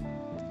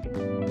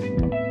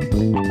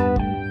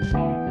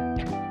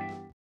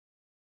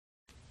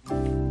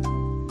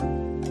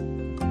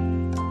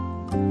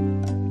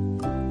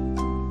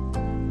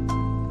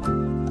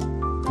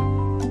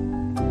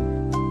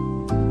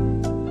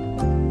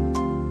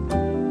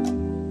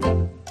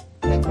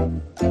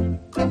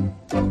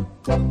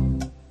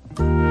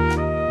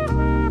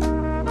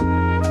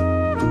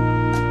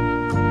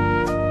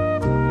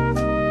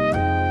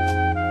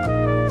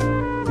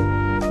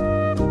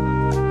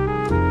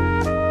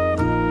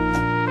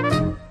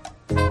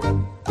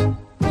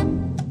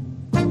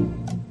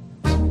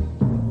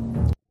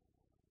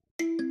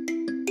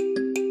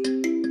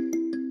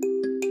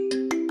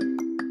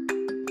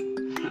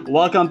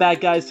 Welcome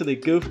back, guys, to the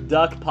Goof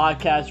Duck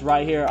Podcast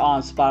right here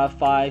on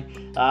Spotify.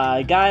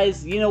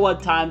 Guys, you know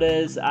what time it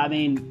is. I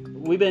mean,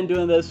 we've been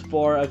doing this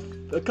for a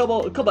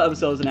couple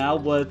episodes now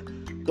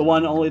with the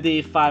one, only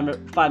the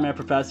 5-Minute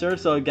Professor.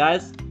 So,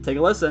 guys, take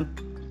a listen.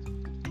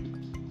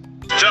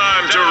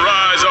 Time to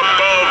rise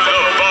above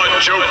the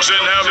butt jokes and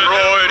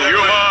hemorrhoid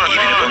humor.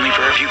 Even if only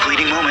for a few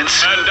fleeting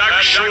moments. And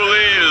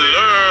actually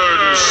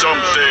learn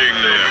something.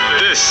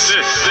 This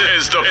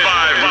is the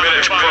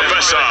 5-Minute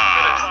Professor.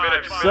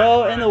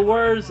 So, in the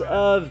words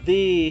of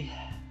the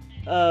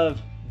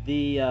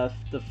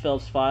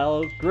Phillips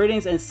file,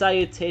 greetings and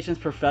salutations,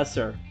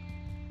 Professor.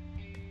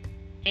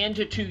 And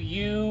to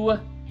you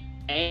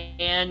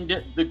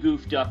and the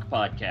Goof Duck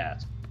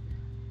Podcast.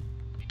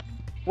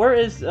 Where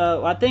is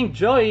I think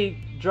Joey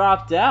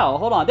dropped out.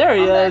 Hold on, there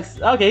he is.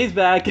 Back. Okay, he's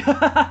back.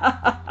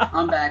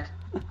 I'm back.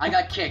 I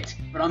got kicked,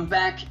 but I'm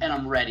back and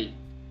I'm ready.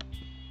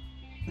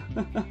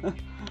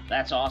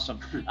 That's awesome.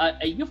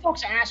 You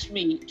folks asked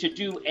me to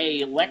do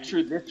a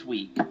lecture this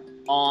week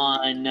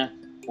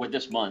or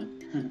this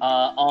month,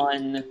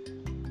 on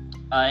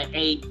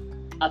a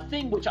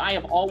thing which I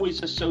have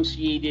always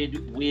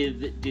associated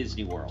with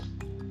Disney World.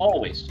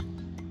 Always.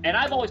 And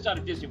I've always thought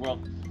of Disney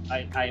World.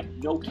 I have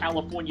no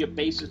California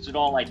basis at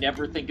all. I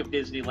never think of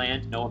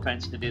Disneyland. No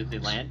offense to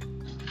Disneyland.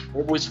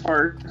 It was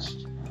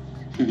first.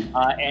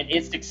 And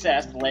its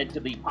success led to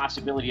the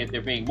possibility of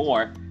there being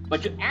more.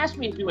 But you asked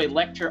me to do a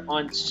lecture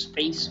on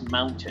Space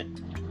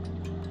Mountain.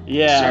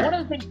 Yeah. So one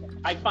of the things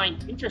I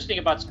find interesting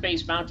about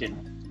Space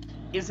Mountain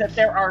is that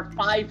there are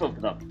 5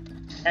 of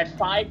them at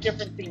 5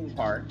 different theme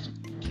parks,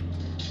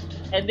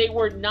 and they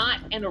were not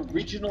an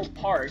original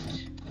part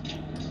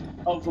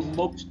of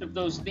most of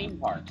those theme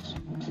parks.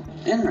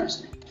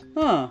 Interesting.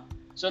 Huh.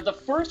 So the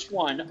first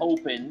one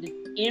opened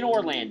in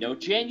Orlando,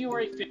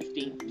 January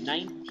 15th,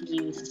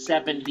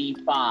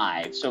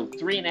 1975. So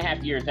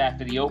 3.5 years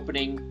after the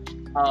opening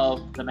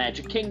of the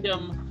Magic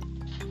Kingdom,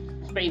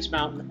 Space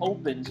Mountain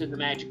opens in the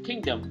Magic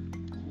Kingdom,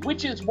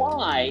 which is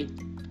why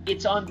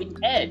it's on the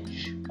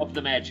edge of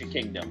the Magic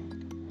Kingdom.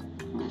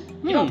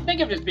 You don't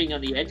think of it as being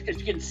on the edge because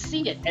you can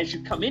see it as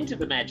you come into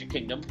the Magic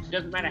Kingdom. It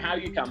doesn't matter how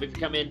you come. If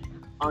you come in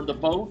on the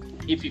boat,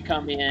 if you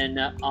come in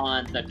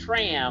on the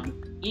tram,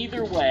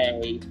 either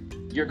way,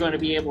 you're going to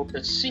be able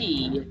to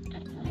see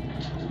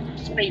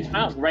Space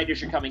Mountain right as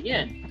you're coming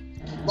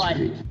in. But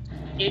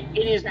it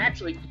is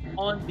actually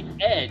on the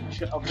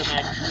edge of the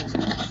Magic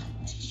Kingdom.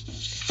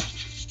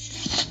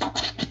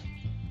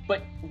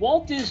 But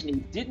Walt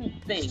Disney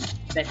didn't think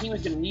that he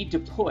was going to need to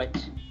put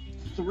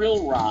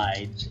thrill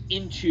rides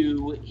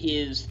into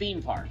his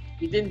theme park.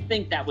 He didn't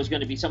think that was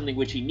going to be something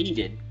which he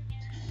needed.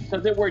 So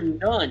there were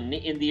none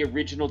in the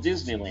original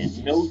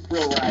Disneyland, no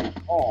thrill rides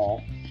at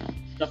all.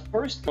 The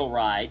first thrill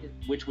ride,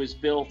 which was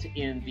built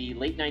in the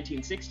late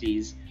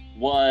 1960s,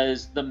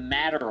 was the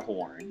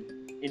Matterhorn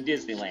in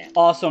Disneyland.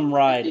 Awesome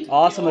ride.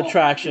 Awesome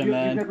attraction,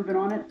 man. You've never been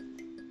on it?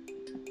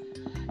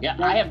 Yeah,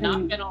 I have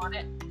not been on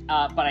it,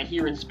 but I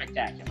hear it's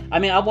spectacular. I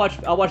mean, I watch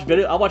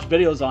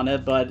videos on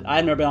it, but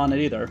I've never been on it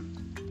either.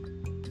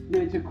 No,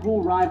 it's a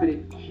cool ride, but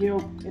it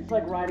kills. It's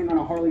like riding on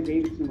a Harley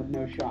Davidson with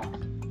no shocks.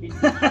 It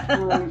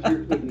destroys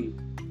your kidneys.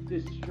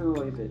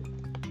 Destroys it.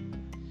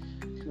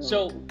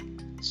 So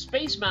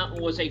Space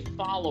Mountain was a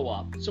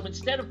follow-up. So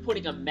instead of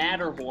putting a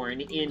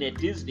Matterhorn in a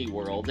Disney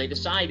World, they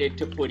decided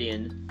to put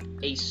in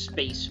a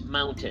Space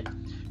Mountain.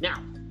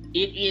 Now,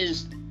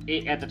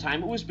 at the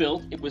time it was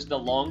built, it was the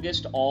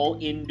longest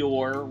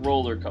all-indoor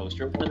roller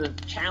coaster. One of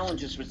the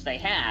challenges which they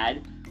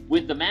had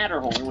with the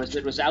Matterhorn was that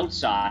it was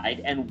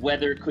outside and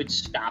weather could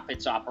stop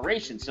its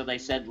operation. So they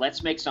said,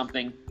 let's make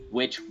something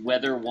which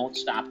weather won't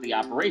stop the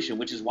operation,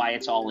 which is why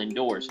it's all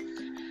indoors.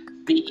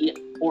 The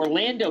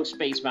Orlando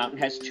Space Mountain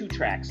has 2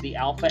 tracks, the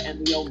Alpha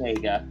and the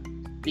Omega.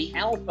 The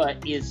Alpha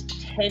is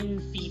 10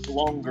 feet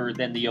longer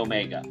than the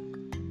Omega.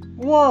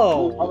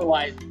 Whoa.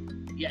 Otherwise,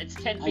 yeah, it's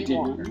 10 feet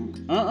longer.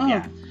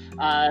 Yeah.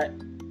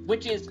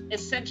 Which is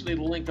essentially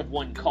the length of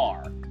one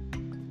car.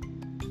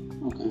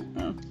 Okay.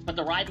 But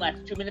the ride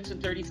lasts 2 minutes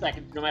and 30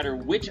 seconds, no matter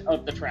which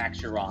of the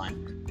tracks you're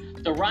on.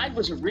 The ride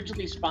was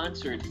originally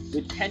sponsored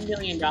with $10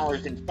 million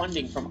in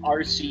funding from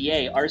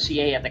RCA.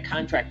 RCA had the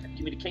contract for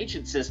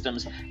communication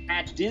systems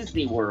at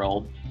Disney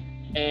World,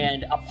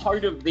 and a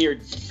part of their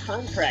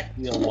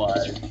contract deal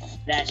was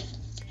that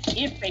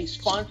if a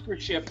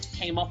sponsorship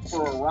came up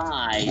for a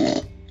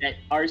ride that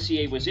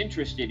RCA was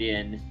interested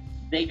in,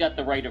 they got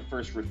the right of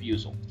first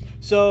refusal.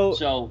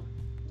 So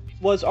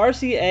was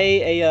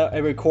RCA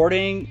a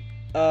recording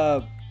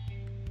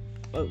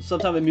some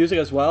type of music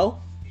as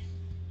well?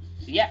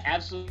 Yeah,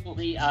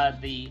 absolutely.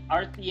 The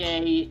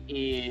RCA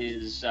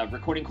is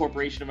Recording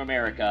Corporation of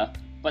America,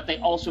 but they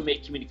also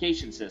make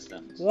communication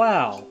systems.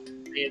 Wow.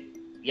 They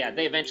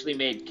eventually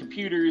made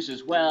computers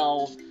as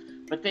well,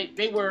 but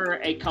they were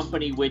a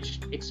company which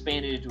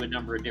expanded into a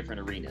number of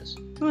different arenas.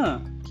 Huh.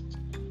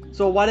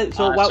 So why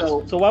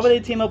would they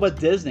team up with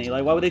Disney?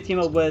 Like, why would they team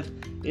up with,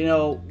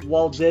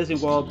 Walt Disney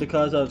World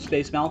because of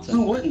Space Mountain?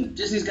 Who wouldn't?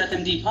 Disney's got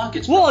them deep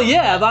pockets. Well,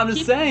 yeah, but I'm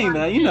just saying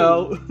that,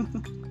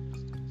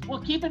 Well,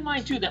 keep in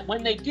mind, too, that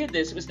when they did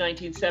this, it was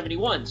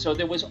 1971, so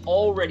there was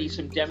already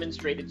some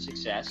demonstrated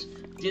success.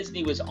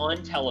 Disney was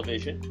on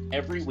television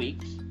every week.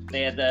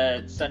 They had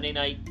the Sunday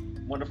night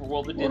Wonderful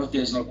World of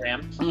Disney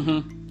program.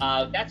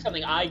 Mm-hmm. That's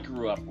something I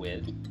grew up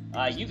with.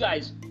 You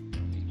guys,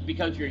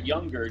 because you're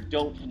younger,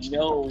 don't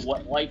know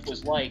what life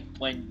was like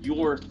when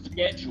your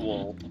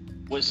schedule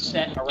was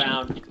set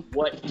around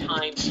what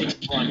time things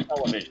were on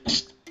television.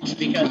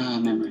 Because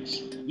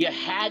memories. you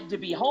had to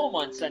be home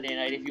on Sunday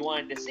night if you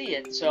wanted to see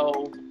it,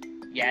 so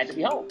you had to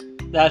be home.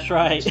 That's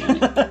right.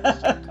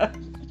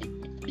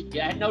 You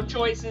had no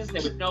choices.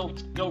 There was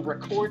no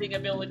recording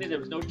ability. There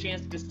was no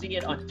chance to see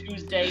it on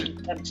Tuesday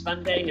instead of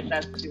Sunday if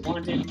that's what you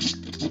wanted. You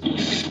could see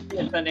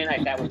it Sunday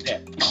night. That was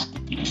it.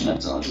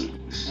 That's awesome.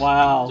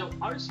 Wow. So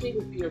RCA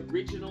was the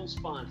original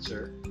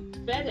sponsor,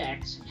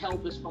 FedEx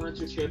held the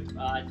sponsorship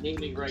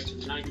naming rights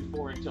from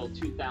 94 until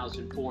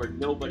 2004.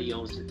 Nobody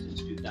owns it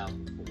since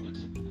 2004.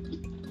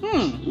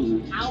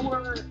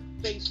 Our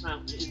Space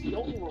Mountain is the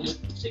only one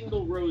with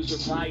single rows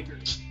of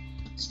riders.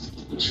 It's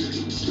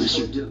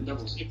 3 in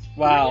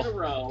a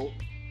row,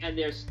 and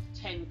there's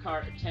 10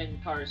 cars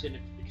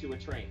into a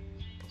train.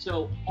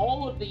 So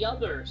all of the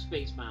other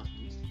Space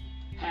Mountains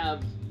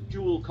have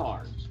dual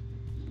cars,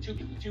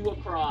 two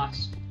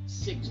across,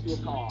 6 to a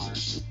car,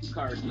 2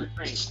 cars per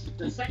train.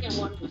 The second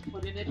one was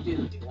put in at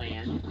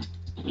Disneyland.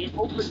 It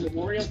opened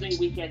Memorial Day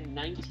weekend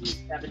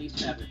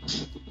 1977.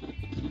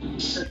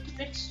 The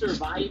 6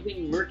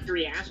 surviving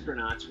Mercury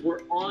astronauts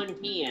were on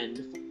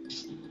hand.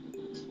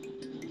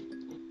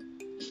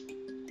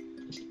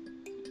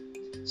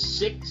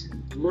 6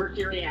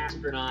 Mercury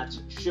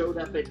astronauts showed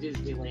up at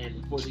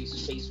Disneyland for the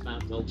Space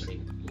Mountain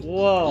opening.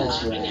 Whoa.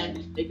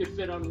 And they could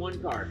fit on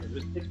 1 car. It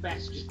was 6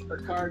 passengers per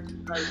car,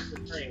 2 cars per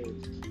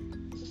train.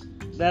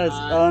 That is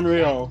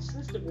unreal. That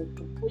system was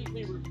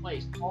completely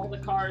replaced. All the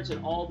cars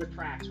and all the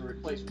tracks were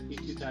replaced between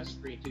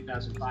 2003 and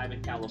 2005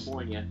 in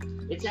California.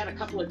 It's had a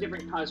couple of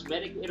different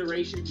cosmetic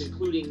iterations,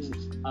 including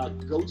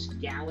Ghost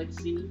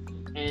Galaxy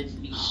and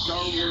the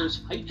Star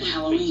Wars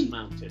Hyperspace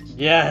Mountain.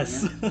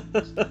 Yes.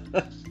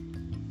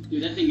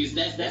 Dude, that thing is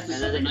that's the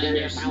Seven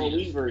Nightmares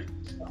Halloween version.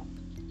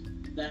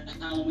 That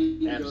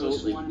Halloween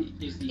ghost one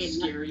is the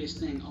scariest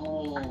thing.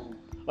 Oh.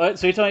 Alright,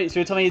 so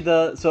you're telling me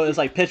so it's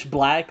like pitch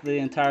black the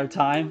entire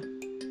time?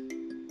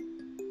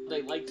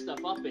 They light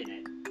stuff up in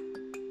it.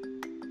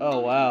 Oh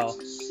wow.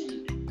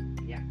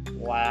 Yeah.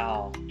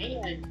 Wow.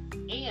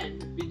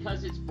 And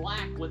because it's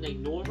black when they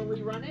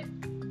normally run it,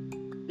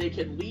 they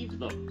can leave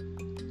them.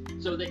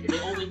 So they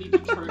only need to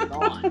turn it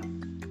on.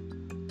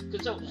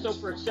 So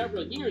for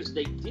several years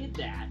they did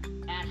that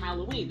at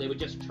Halloween. They would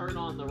just turn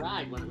on the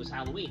ride when it was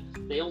Halloween.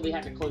 They only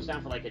had to close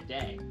down for like a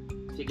day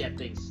to get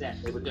things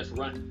set. They would just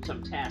run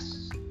some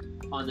tests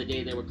on the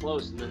day they were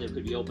closed, and then they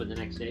could be open the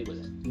next day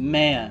with it.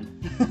 Man.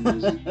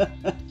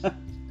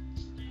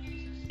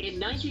 In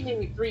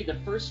 1983, the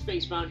first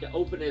Space Mountain to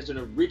open as an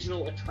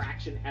original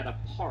attraction at a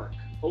park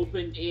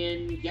opened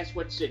in, guess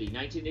what city?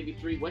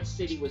 1983, what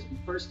city was the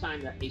first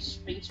time that a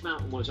Space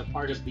Mountain was a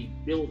part of the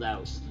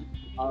build-out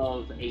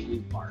of a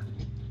new park?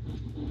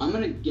 I'm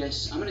gonna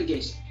guess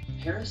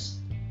Paris?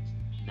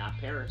 Not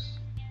Paris.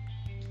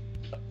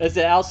 Is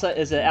it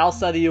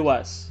outside the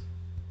US?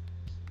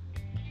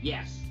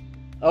 Yes.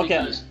 Okay.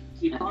 Because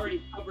we've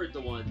already covered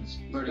the ones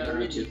that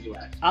are in the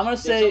US. I'm gonna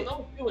say. So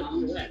don't do it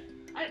in the US.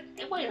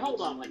 Wait,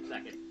 hold on 1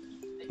 second.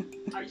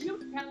 Are you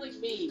telling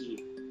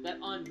me that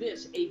on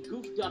this, a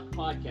Goof Duck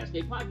podcast,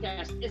 a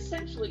podcast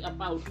essentially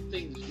about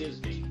things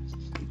Disney,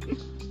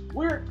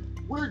 we're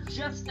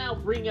just now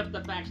bringing up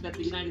the fact that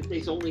the United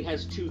States only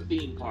has 2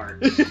 theme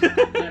parks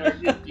that are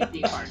Disney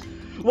theme parks?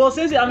 Well,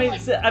 since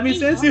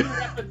since you.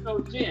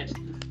 Episodes in.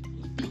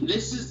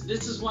 This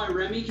is why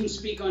Remy can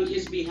speak on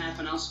his behalf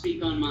and I'll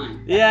speak on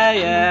mine.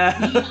 Yeah.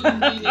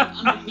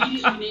 I'm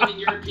immediately naming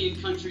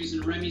European countries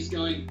and Remy's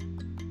going,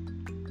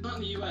 not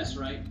in the US,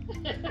 right?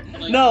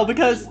 Like, No,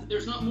 because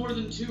there's not more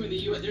than 2 in the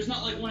US. There's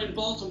not like one in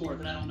Baltimore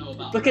that I don't know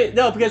about. Okay, right?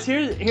 no, because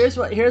here's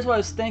what I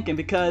was thinking,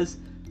 because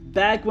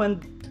back when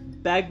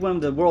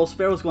the World's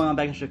Fair was going on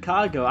back in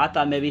Chicago, I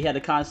thought maybe he had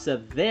a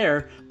concept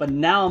there, but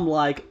now I'm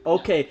like,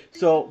 okay,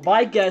 so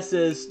my guess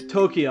is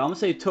Tokyo. I'm gonna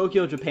say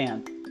Tokyo,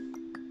 Japan.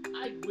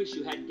 I wish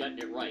you hadn't gotten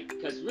it right,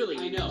 because really,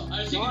 I know.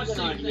 I was thinking the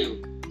same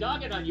thing.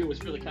 Dogging on you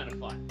was really kind of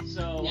fun.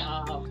 So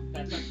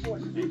that's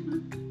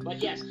unfortunate. But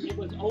yes, it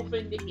was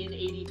opened in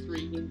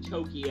 '83 in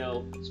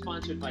Tokyo,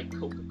 sponsored by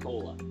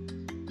Coca-Cola.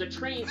 The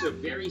trains are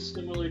very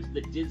similar to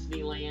the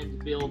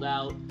Disneyland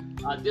build-out.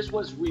 This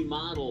was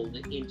remodeled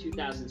in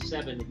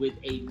 2007 with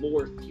a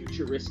more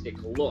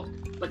futuristic look.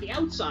 But the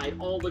outside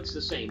all looks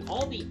the same.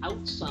 All the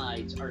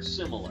outsides are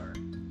similar.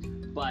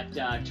 But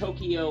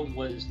Tokyo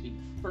was the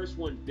first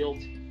one built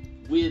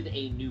with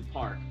a new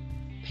park.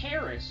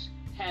 Paris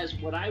has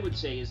what I would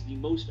say is the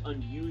most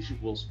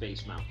unusual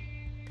Space Mountain.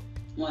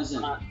 Why is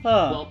that?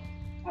 Well,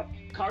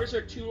 cars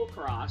are 2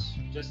 across,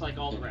 just like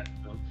all the rest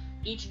of them.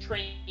 Each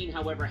train,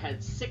 however,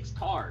 had 6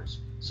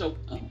 cars. So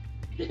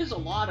there's a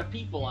lot of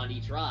people on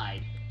each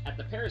ride at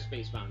the Paris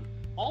Space Mountain.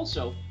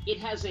 Also, it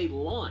has a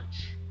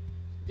launch.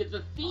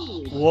 The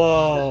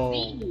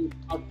theme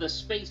of the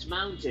Space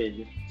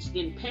Mountain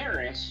in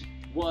Paris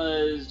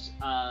was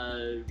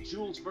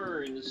Jules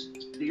Verne's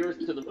The Earth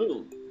to the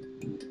Moon.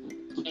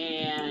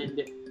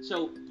 And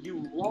so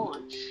you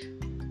launch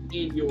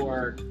in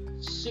your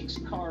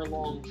 6-car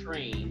long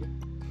train,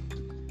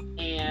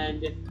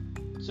 and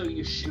so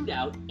you shoot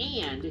out,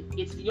 and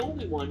it's the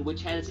only one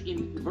which has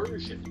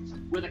inversions,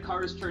 where the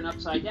cars turn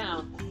upside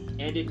down,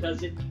 and it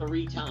does it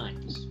 3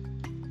 times.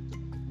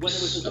 When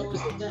it was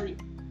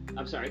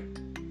I'm sorry?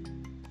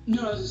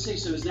 No, I was gonna say,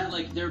 so is that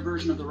like their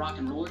version of the Rock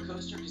and Roller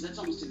Coaster? Because that's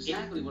almost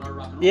exactly what our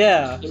Rock and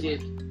Roller Coaster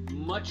is. It is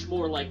much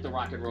more like the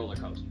Rock and Roller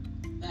Coaster.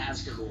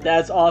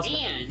 That's awesome.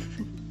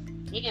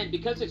 And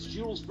because it's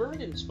Jules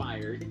Verne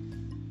inspired,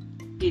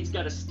 it's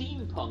got a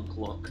steampunk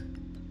look.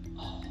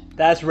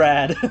 That's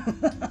rad.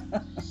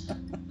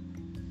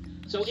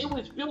 So it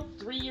was built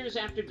 3 years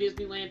after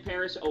Disneyland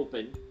Paris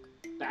opened,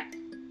 back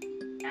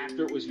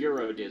after it was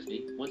Euro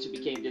Disney, once it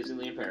became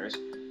Disneyland Paris.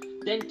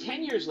 Then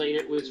 10 years later,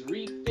 it was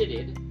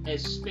refitted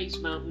as Space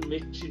Mountain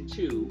Mission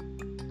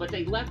 2, but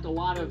they left a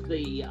lot of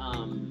the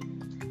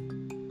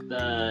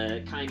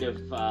kind of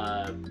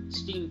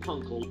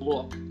steampunk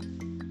look.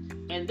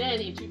 And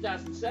then in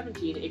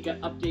 2017, it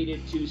got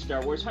updated to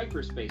Star Wars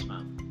Hyperspace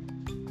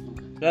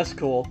Mountain. That's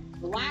cool.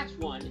 The last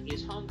one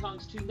is Hong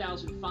Kong's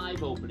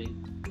 2005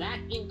 opening. That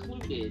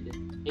included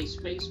a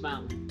Space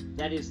Mountain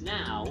that is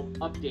now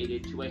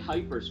updated to a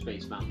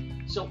Hyperspace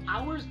Mountain. So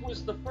ours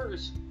was the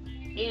first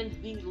and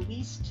the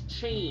least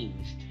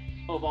changed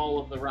of all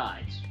of the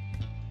rides.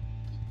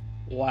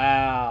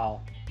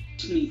 Wow.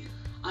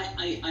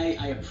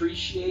 I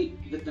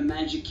appreciate that the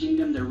Magic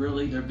Kingdom,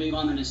 they're big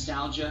on the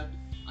nostalgia.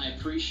 I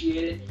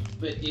appreciate it,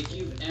 but if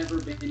you've ever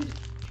been to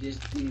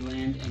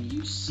Disneyland and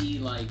you see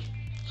like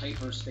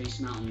Hyperspace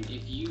Mountain,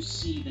 if you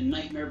see the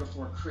Nightmare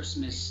Before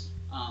Christmas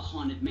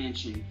Haunted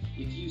Mansion,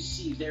 if you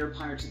see their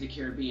Pirates of the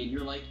Caribbean,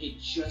 you're like, it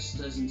just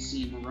doesn't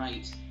seem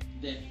right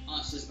that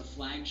us as the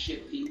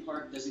flagship theme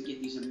park doesn't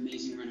get these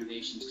amazing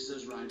renovations, because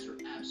those rides are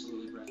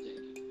absolutely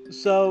breathtaking.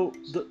 So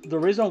the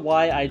reason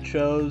why I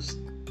chose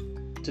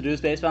to do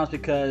Space Mountain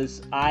is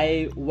because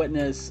I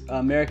witnessed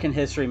American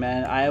history,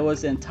 man. I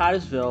was in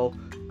Titusville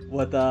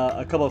with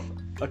a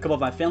couple of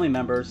my family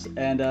members,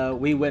 and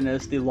we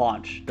witnessed the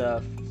launch,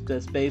 the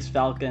Space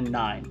Falcon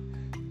 9,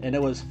 and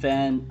it was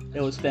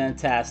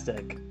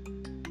fantastic.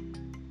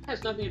 It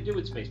has nothing to do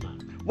with Space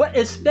Mountain. What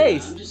is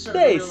space? I'm just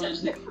starting to Space,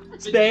 realize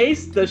that,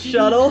 space, the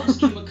shuttle.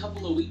 Didn't you ask him a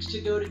couple of weeks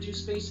ago to do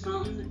Space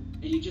Mountain,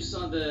 and you just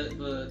saw the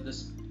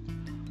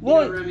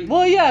Well, you know what I mean?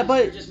 well, yeah,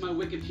 but just my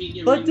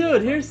Wikipedia. But reading.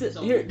 dude, here's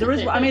the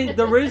reason. I mean,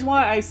 the reason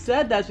why I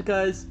said that's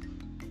because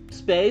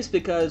space,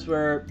 because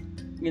we're,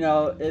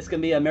 it's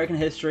gonna be American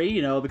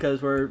history,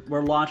 because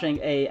we're launching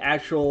a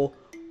actual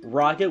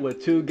rocket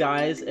with two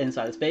guys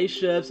inside a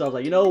spaceship. So I was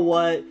like, you know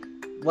what?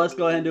 Let's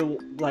go ahead and do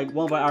like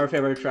one of our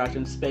favorite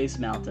attractions, Space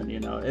Mountain.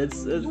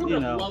 It's You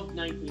would have loved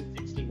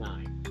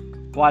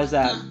 1969. Why is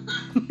that?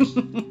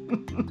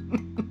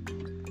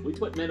 We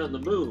put men on the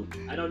moon.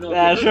 I don't know.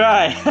 That's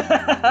right.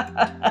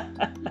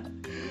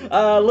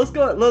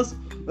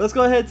 Let's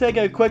go ahead and take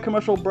a quick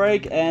commercial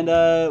break, and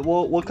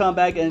we'll come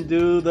back and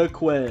do the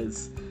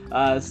quiz.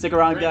 Stick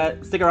around,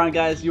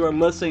 guys. You are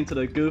listening to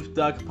the Goof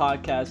Duck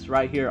Podcast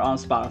right here on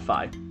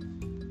Spotify.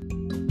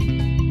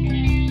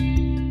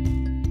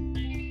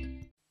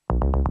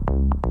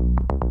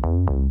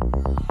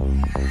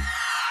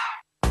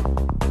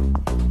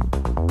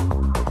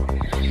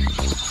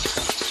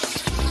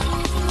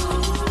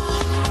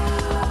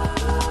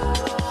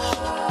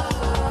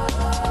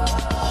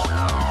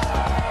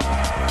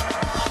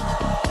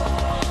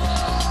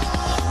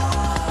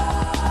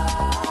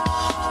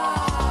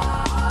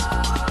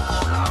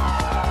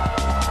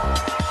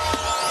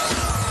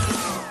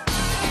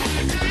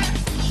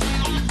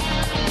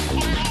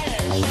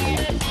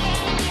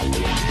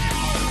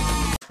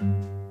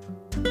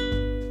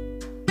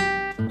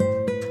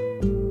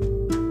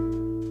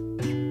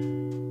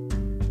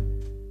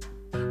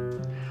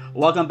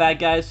 Welcome back,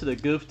 guys, to the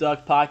Goof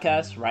Duck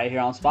Podcast right here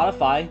on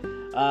Spotify.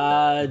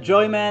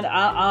 Joey, man,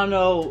 I don't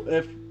know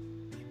if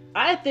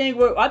I think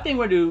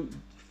we're doing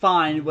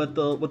fine with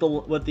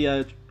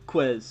the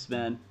quiz,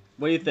 man.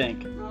 What do you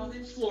think? Well,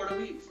 in Florida,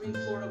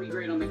 we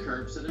grade on the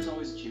curb, so there's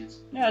always a chance.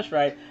 Yeah, that's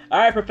right. All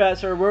right,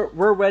 Professor,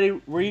 we're ready.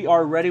 We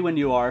are ready when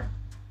you are.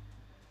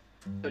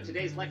 So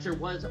today's lecture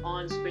was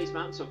on Space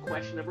Mountain. So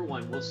question number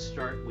 1, we'll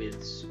start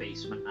with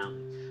Space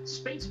Mountain.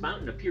 Space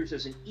Mountain appears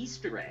as an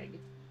Easter egg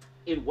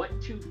in what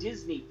 2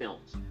 Disney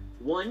films?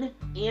 One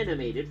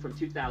animated from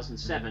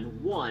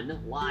 2007, one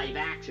live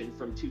action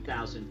from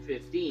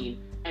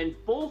 2015, and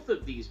both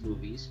of these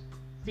movies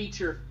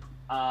feature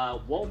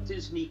Walt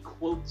Disney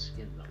quotes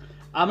in them.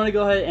 I'm gonna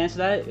go ahead and answer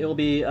that. It will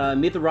be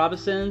Meet the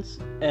Robinsons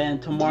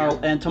and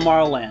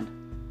Tomorrowland.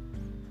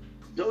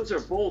 Those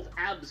are both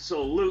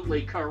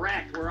absolutely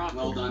correct. We're off.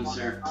 Well done,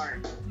 sir.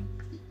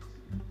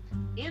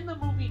 In the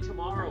movie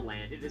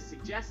Tomorrowland, it is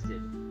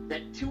suggested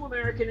that 2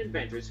 American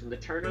inventors from the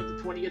turn of the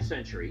 20th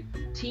century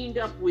teamed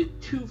up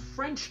with 2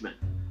 Frenchmen,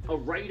 a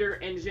writer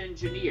and an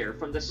engineer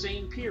from the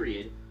same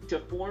period, to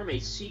form a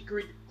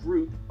secret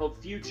group of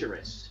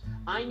futurists.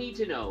 I need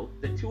to know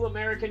the 2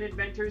 American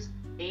inventors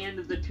and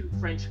the 2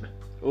 Frenchmen.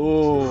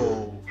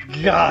 Oh,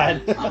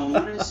 God. I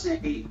want to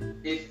say,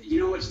 if you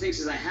know what stinks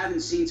is I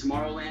haven't seen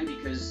Tomorrowland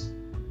because,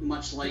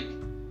 much like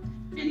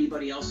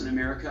anybody else in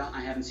America,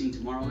 I haven't seen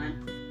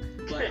Tomorrowland.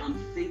 But I'm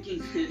thinking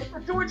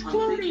that George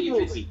Clooney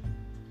movie.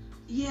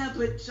 Yeah,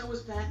 but so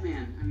was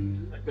Batman. I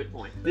mean, good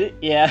point.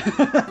 Yeah.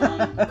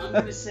 I'm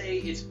gonna say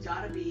it's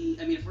gotta be.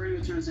 I mean, if we're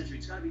gonna turn of the century,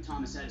 it's gotta be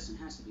Thomas Edison.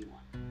 Has to be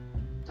one.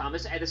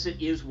 Thomas Edison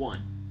is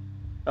one.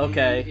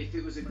 Okay. And if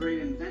it was a great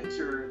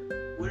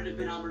inventor, would it have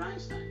been Albert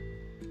Einstein?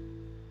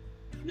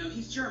 No,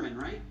 he's German,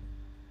 right?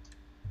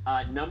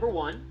 Number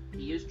 1,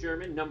 he is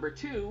German. Number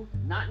 2,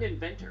 not an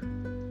inventor.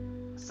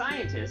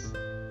 Scientist,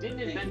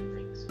 didn't invent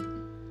things.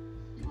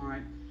 All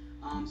right.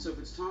 So if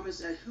it's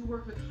Thomas, who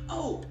worked with?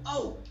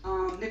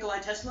 Nikolai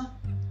Tesla.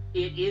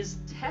 It is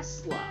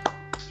Tesla.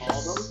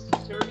 Although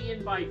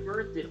Serbian by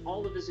birth, did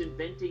all of his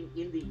inventing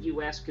in the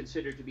U.S.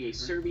 considered to be a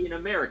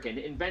Serbian-American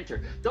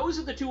inventor. Those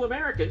are the two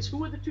Americans.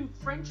 Who are the two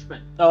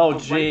Frenchmen? Oh,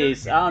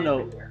 jeez. I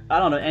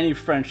don't know any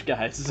French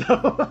guys. So.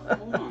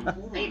 Hold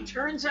on. It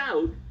turns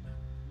out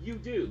you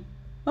do.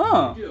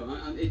 Oh. You do.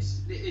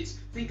 It's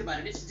think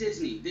about it. It's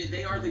Disney.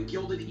 They are the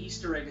Gilded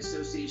Easter Egg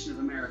Association of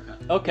America.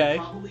 Okay. They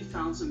probably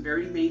found some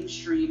very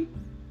mainstream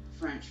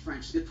French.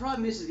 The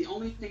problem is the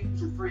only thing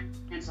from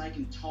France I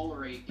can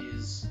tolerate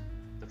is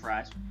The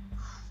fries.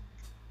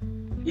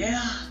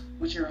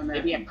 which are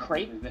American. Maybe a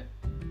crepe?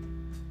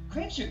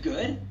 Crepes are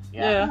good.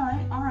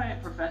 Yeah. All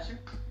right, Professor.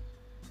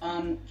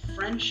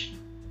 French.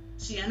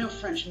 See, I know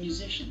French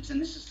musicians,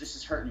 and this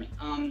is hurting me.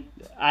 I'm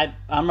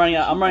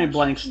running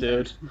blanks,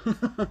 dude.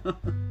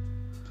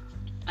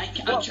 I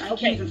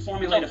can't even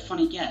formulate a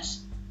funny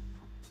guess.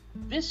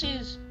 This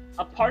is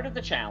a part of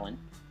the challenge.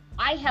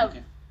 I have,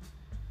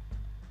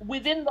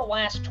 within the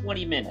last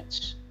 20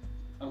 minutes,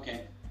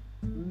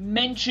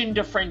 mentioned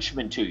a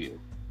Frenchman to you.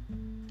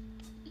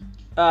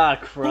 Ah,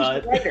 Who's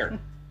crud. the writer?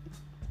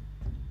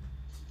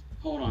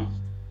 Hold on.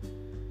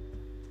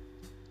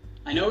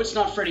 I know it's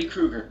not Freddy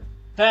Krueger.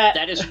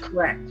 That is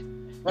correct.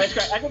 That's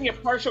correct. I give you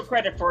partial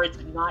credit for it's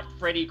not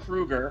Freddy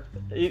Krueger.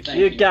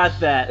 You got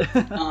that.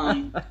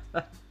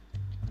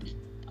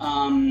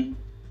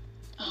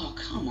 Oh,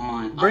 come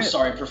on. I'm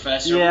sorry,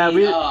 Professor. Yeah,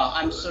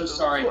 I'm so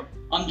sorry.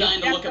 I'm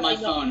dying to look at my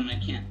phone and I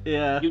can't.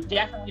 Yeah. You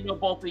definitely know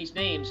both these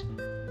names.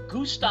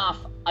 Gustav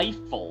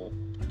Eiffel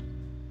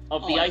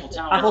of the Eiffel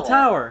Tower. Eiffel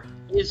Tower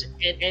is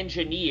an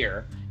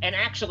engineer, and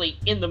actually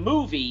in the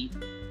movie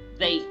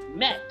they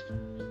met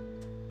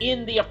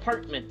in the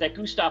apartment that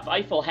Gustav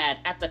Eiffel had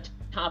at the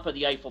top of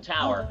the Eiffel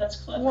Tower. Oh, that's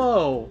clever.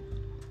 Whoa.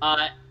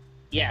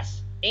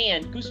 Yes,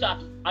 and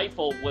Gustav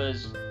Eiffel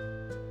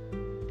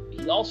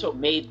he also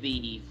made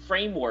the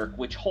framework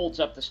which holds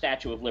up the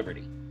Statue of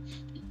Liberty.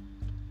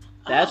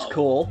 That's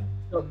cool.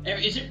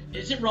 Is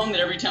it wrong that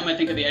every time I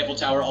think of the Eiffel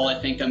Tower, all I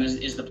think of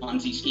is the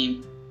Ponzi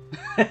scheme?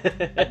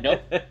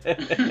 Nope.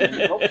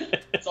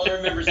 That's all I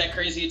remember is that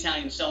crazy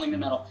Italian selling the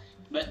metal.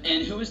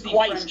 And who is the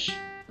French?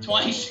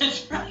 Twice.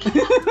 That's right.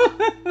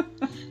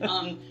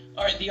 All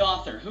right, the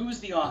author. Who is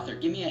the author?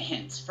 Give me a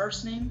hint.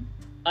 First name?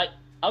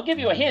 I'll give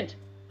you a hint.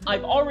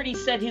 I've already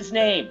said his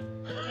name.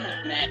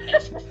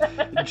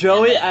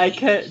 Joey, I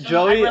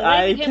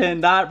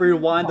cannot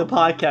rewind the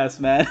podcast,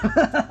 man.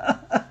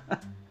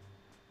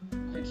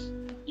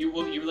 You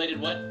related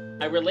what?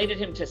 I related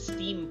him to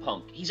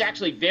steampunk. He's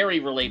actually very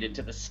related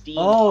to the steampunk.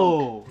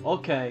 Oh,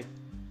 okay.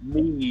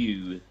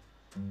 Milieu.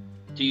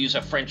 To use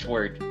a French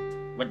word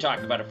when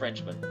talking about a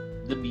Frenchman.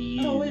 The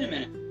milieu. Oh, wait a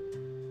minute.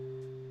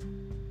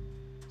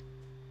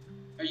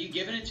 Are you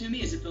giving it to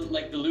me? Is it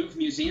like the Louvre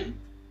Museum?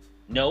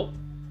 No.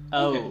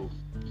 Oh.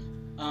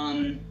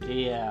 Okay.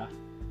 Yeah.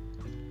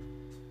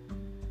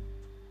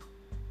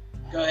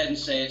 Go ahead and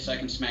say it so I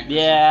can smack myself.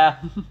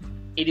 Yeah.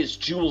 It is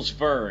Jules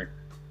Verne.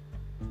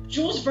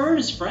 Jules Verne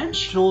is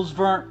French? Jules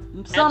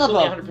Verne.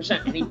 Absolutely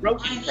 100%. And he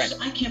wrote in French.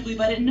 I can't believe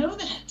I didn't know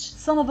that.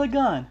 Son of a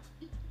gun.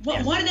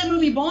 Why did that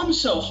movie bomb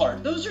so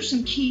hard? Those are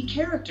some key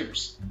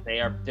characters.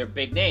 They're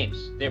big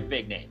names. They're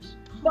big names.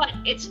 But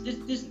it's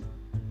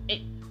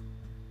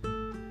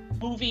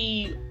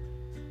movie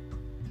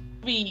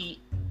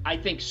I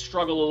think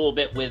struggled a little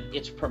bit with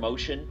its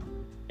promotion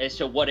as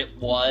to what it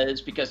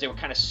was, because they were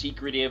kind of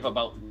secretive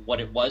about what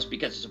it was,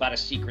 because it's about a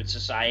secret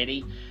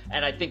society,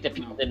 and I think that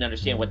people didn't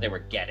understand what they were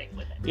getting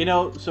with it. You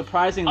know,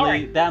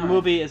 surprisingly, that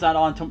movie is not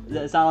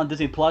on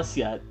Disney Plus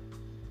yet.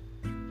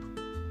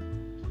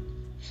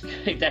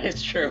 That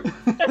is true.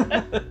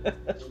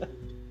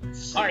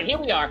 All right, here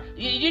we are.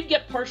 You did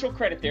get partial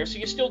credit there, so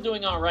you're still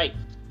doing all right.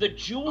 The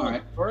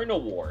Jules Verne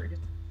Award.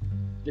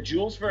 The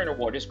Jules Verne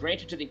Award is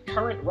granted to the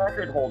current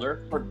record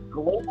holder for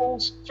global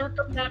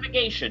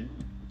circumnavigation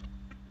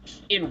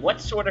in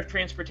what sort of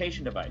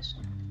transportation device?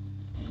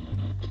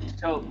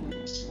 So,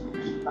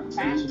 the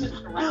fastest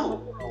around the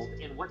world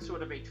in what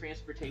sort of a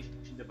transportation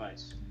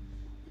device?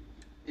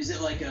 Is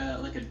it like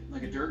a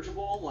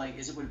dirigible? Would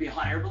it be a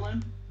hot air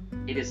balloon?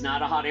 It is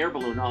not a hot air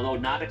balloon, although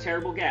not a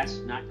terrible guess.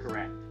 Not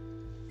correct.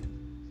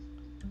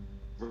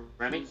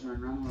 Remy?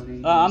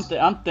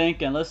 I'm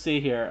thinking. Let's see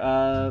here.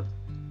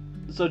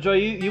 So Joe,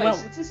 you went.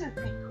 Since this is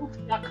the Goof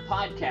Duck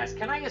podcast,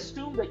 can I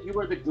assume that you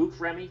are the Goof,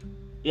 Remy?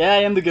 Yeah, I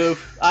am the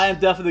Goof. I am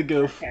definitely the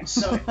Goof. Okay.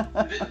 So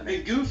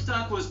the Goof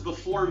Duck was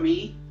before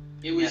me.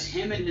 It was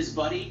him and his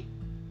buddy.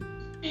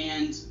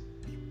 And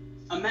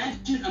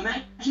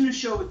imagine a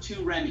show with two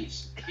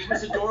Remys. It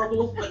was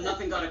adorable, but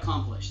nothing got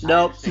accomplished.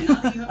 Nope. Now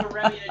that you have a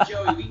Remy and a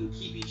Joey, we can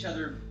keep each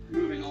other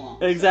moving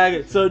along.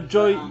 Exactly. So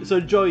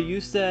Joey, you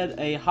said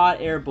a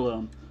hot air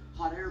balloon.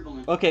 Hot air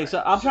balloon. Okay,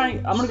 so I'm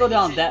gonna go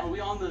down that. Are we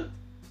on the?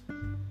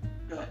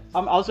 Go ahead. I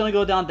was gonna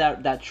go down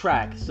that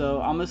track.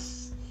 So I'm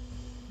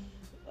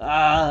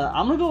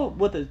gonna go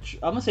with I'm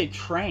gonna say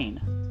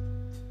train.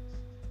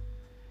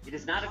 It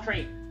is not a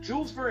train.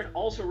 Jules Verne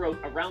also wrote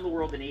Around the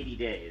World in 80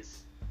 Days.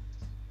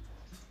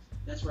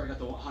 That's where I got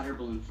the hot air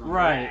balloon from.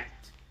 Right.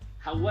 Correct.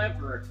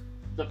 However,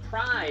 the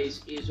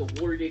prize is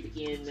awarded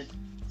in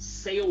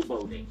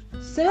sailboating.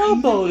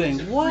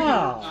 Sailboating.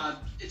 Wow.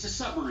 It's a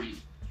submarine.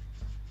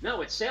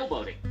 No, it's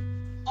sailboating.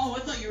 Oh, I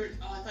thought you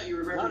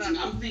were referencing.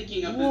 No. I'm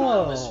thinking of the Whoa.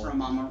 Nautilus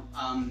from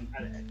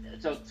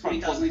So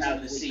 20,000 Leagues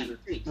Under the Sea.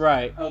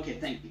 Right. Okay,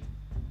 thank you.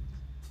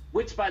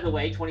 Which, by the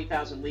way,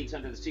 20,000 Leagues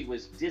Under the Sea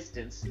was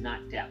distance,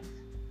 not depth.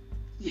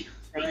 Yeah,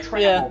 They right.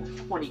 traveled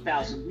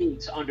 20,000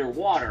 leagues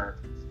underwater.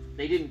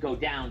 They didn't go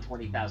down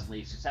 20,000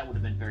 leagues because that would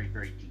have been very,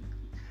 very deep.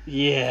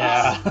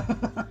 Yeah.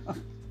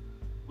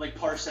 Like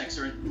parsecs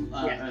or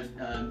Yeah.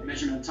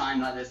 measurement of time,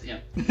 not this. Yeah.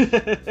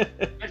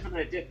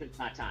 Measurement of distance,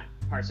 not time.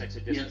 Parsecs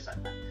are distance,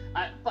 not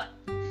time. But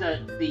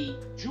the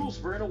Jules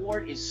Verne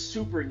Award is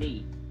super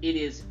neat. It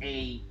is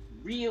a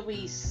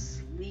really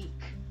sleek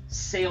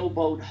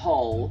sailboat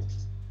hull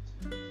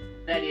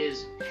that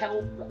is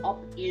held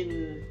up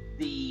in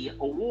the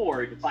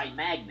award by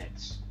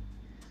magnets.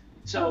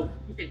 So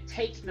you can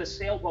take the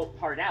sailboat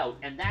part out,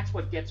 and that's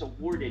what gets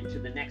awarded to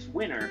the next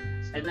winner,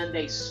 and then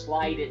they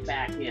slide it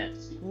back in.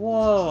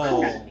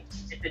 Whoa.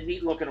 It's a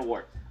neat looking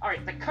award. All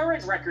right, the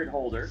current record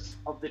holder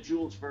of the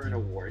Jules Verne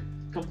Award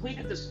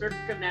completed the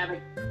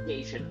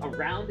circumnavigation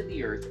around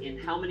the Earth in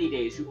how many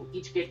days? You will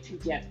each get 2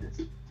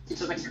 guesses.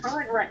 So the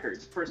current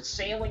record for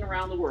sailing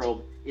around the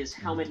world is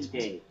how many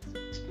days?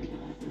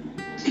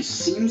 It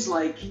seems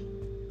like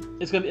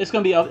It's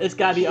gonna be up. It's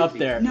gotta be up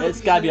there. No, It's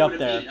because gotta they be up would've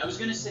there. beat it. I was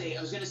gonna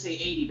say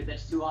 80, but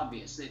that's too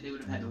obvious. They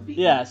would have had to beat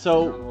Yeah, it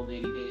so- around the world in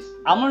 80 days.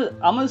 I'm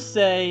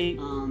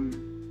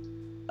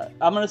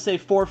gonna say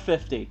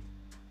 450.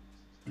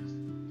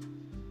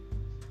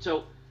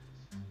 So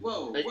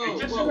Whoa,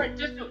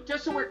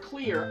 just so we're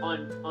clear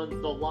on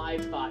the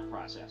live thought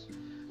process.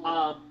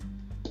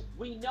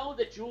 We know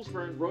that Jules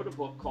Verne wrote a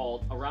book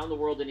called Around the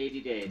World in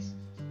 80 Days.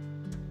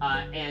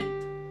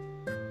 And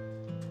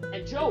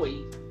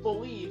Joey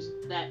believes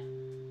that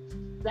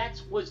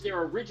was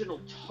their original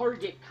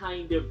target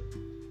kind of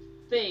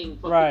thing,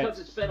 but Right. because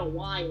it's been a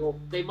while,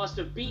 they must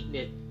have beaten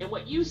it. And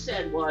what you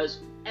said was,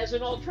 as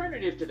an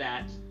alternative to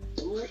that,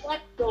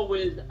 let's go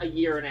with a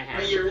year and a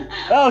half. A year and a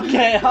half.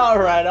 Okay. All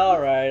right.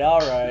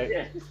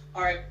 Yeah.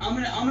 All right. I'm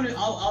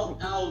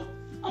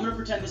gonna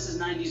pretend this is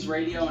 90s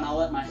radio, and I'll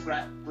let my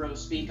frat bro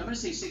speak. I'm gonna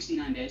say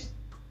 69 days.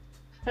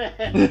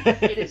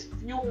 It is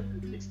fewer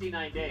than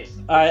 69 days.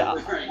 All right. All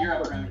right, you're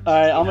up, Remy. All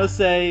right. I'm gonna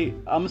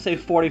say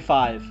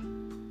 45.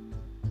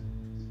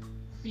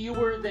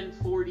 Fewer than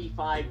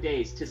 45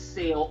 days to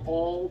sail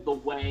all the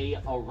way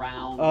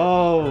around.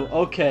 Oh,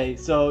 okay.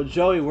 So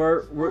Joey,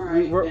 we're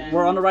then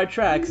on the right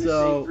track. I'm gonna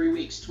So say 3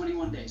 weeks,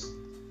 21 days.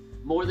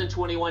 More than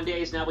 21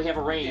 days. Now we have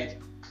a range. Okay.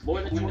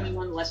 More than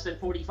 21, less than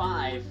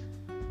 45.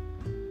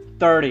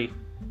 30.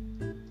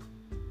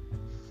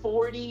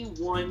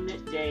 41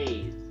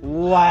 days.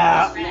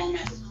 Wow. That's a long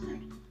ass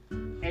time.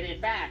 And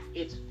in fact,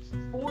 it's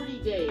 40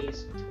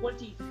 days,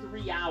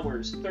 23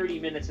 hours, 30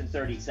 minutes, and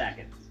 30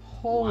 seconds.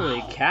 Holy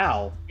Wow.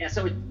 cow. Yeah,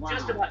 so it's Wow.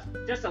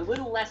 just a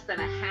little less than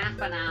a half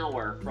an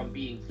hour from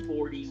being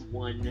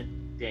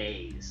 41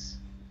 days.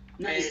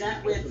 Now, is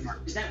that with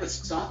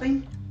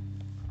stopping?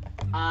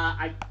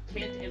 I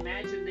can't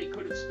imagine they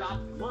could have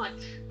stopped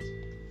much.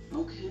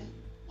 Okay.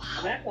 Wow.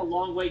 That's a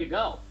long way to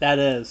go. That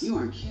is. You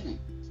aren't kidding.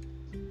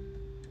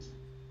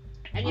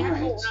 And you have to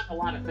go Alright. around a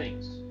lot of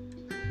things.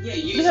 Yeah,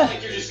 you sound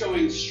like you're just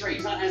going straight.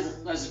 It's not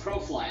as the crow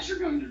flies. You're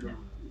going to.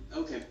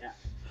 Okay.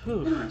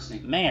 Whew.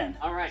 Interesting. Man.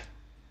 All right.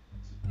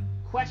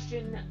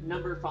 Question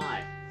number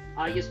 5.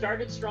 You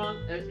started strong.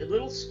 A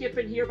little skip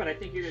in here, but I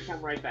think you're going to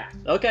come right back.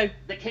 Okay.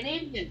 The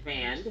Canadian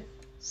band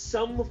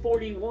Sum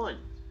 41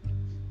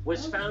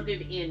 was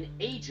founded in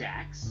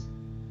Ajax,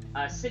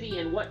 a city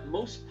in what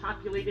most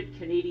populated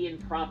Canadian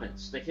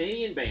province? The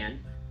Canadian band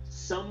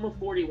Sum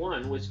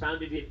 41 was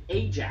founded in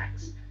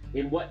Ajax,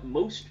 in what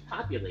most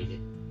populated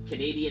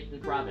Canadian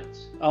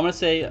province? I'm gonna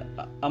say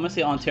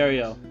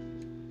Ontario.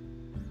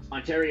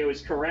 Ontario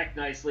is correct.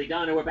 Nicely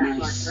done. And we're back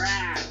Nice. on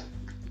track.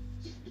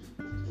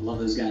 I love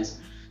those guys.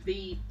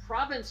 The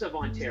province of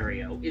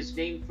Ontario is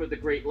named for the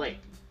Great Lake.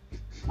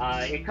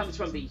 It comes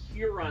from the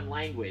Huron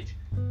language,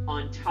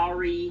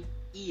 Ontario,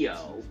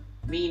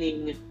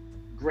 meaning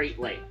Great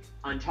Lake.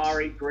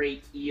 Ontari,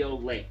 Great Eo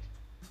Lake.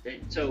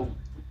 And so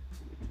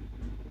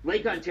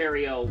Lake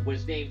Ontario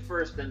was named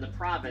first, then the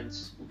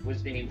province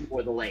was named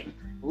for the lake.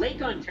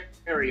 Lake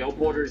Ontario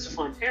borders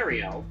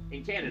Ontario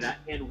in Canada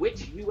and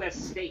which U.S.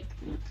 state?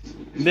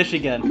 I'm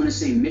Michigan. gonna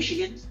say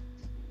Michigan.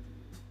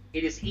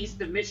 It is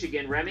east of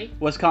Michigan, Remy.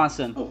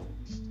 Wisconsin. Oh.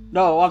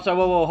 No, I'm sorry.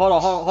 Whoa, hold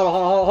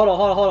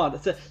on.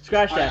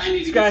 Scratch All right, that. I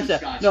need to Scratch get that.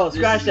 some scotch. No, This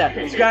scratch is that.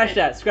 okay. Scratch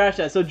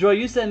that. So Joy,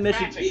 you said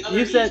Michigan. The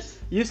other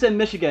You said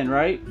Michigan,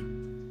 right?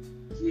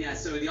 Yeah.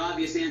 So the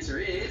obvious answer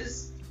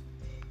is.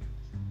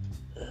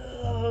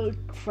 Oh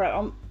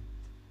crap!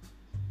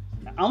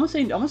 I'm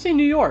gonna say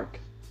New York.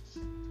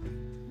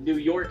 New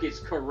York is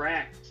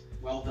correct.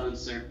 Well done,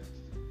 sir.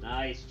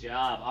 Nice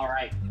job. All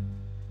right.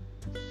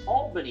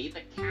 Albany,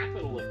 the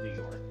capital of New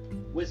York,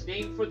 was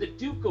named for the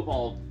Duke of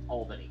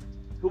Albany,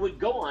 who would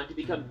go on to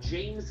become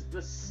James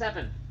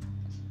VII.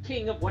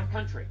 king of what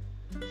country?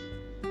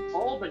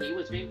 Albany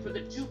was named for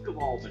the Duke of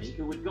Albany,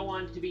 who would go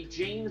on to be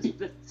James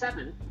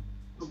VII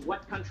of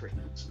what country?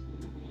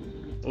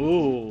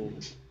 Ooh.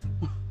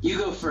 You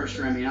go first,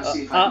 Remy. I'll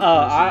see if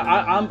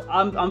I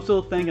can. I'm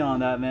still thinking on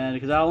that, man,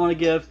 because I don't want to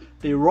give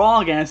the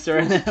wrong answer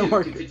and then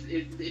work.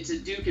 It's a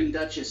Duke and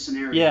Duchess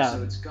scenario, Yeah.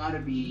 so it's got to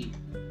be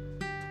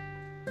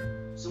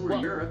somewhere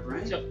in Europe,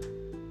 right? So,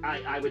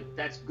 I would.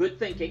 That's good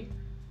thinking.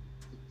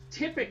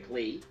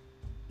 Typically,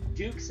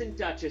 dukes and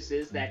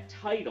duchesses, that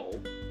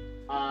title,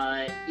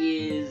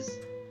 is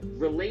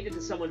related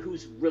to someone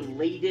who's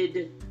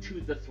related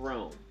to the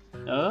throne.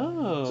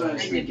 Oh. So I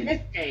was And thinking. in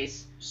this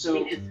case,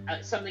 So it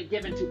is something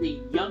given to the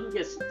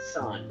youngest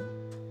son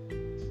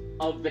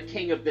of the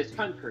king of this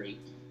country.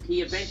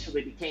 He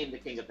eventually became the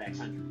king of that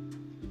country.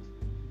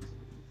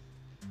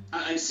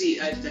 I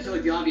see. I feel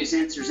like the obvious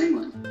answer is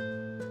England.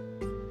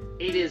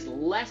 It is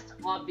less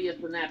obvious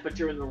than that, but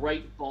you're in the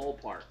right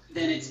ballpark.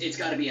 Then it's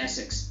got to be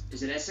Essex.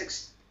 Is it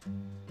Essex?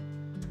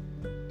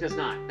 Does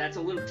not. That's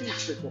a little too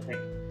specific.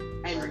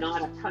 And Sorry.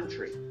 not a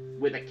country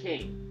with a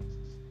king.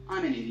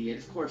 I'm an idiot.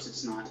 Of course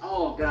it's not.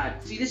 Oh God.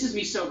 See, this is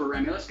me sober,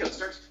 Remy. Let's go.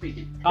 Start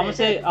speaking. I'm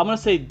gonna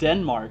say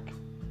Denmark.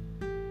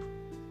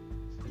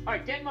 All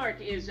right,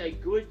 Denmark is a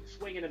good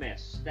swing and a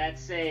miss.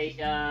 That's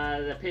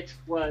the pitch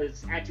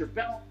was at your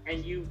belt,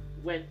 and you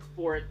went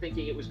for it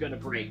thinking it was going to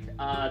break.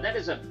 That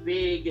is a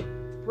big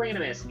swing and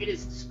a miss. It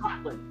is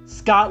Scotland.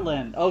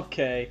 Scotland.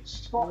 Okay.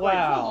 Scotland.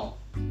 Wow.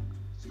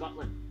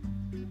 Scotland.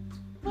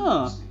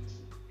 Huh.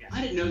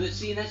 I didn't know that.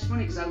 See, and that's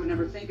funny because I would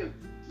never think of.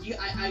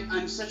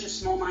 I'm such a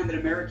small-minded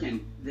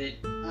American that.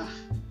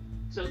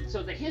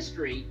 So the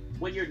history,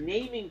 when you're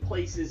naming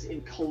places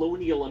in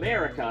colonial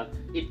America,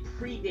 it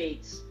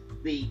predates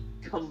the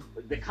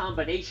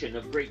combination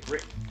of Great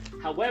Britain.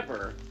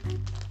 However,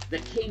 the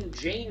King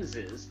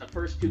Jameses, the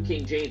first two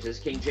King Jameses,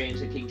 King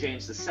James and King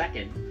James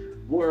II,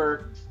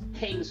 were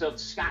kings of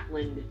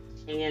Scotland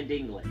and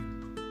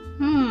England.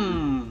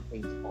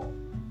 Kings Paul.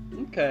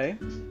 Okay.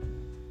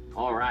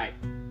 All right.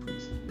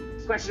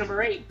 Question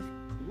number 8.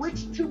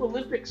 Which two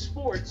Olympic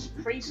sports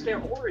trace their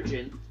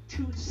origin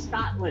to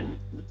Scotland?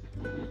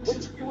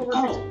 Which two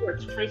Olympic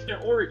sports trace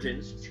their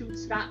origins to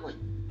Scotland?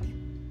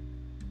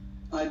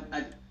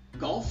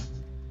 Golf.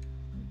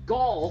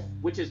 Golf,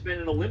 which has been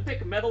an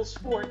Olympic medal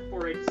sport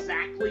for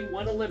exactly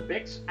one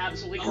Olympics,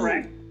 absolutely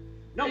correct.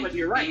 No, but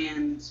you're right.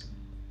 And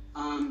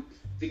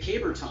the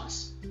caber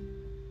toss.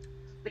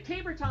 The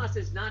caber toss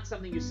is not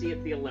something you see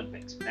at the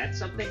Olympics. That's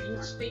something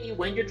you see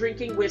when you're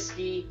drinking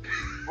whiskey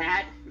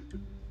at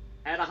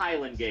a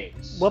Highland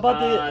Games. What about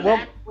the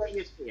that's where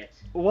you see it.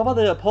 what about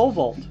the pole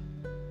vault?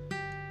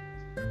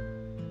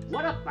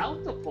 What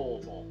about the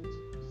pole vault?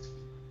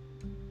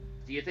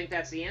 Do you think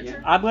that's the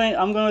answer? I'm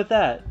going with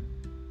that.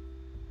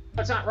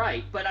 That's not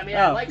right, but I mean,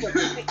 I like what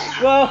you're thinking.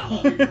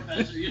 Well, You're the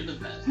best. You're the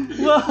best.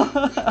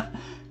 well.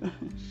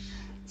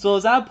 So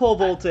is that pole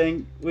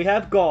vaulting? We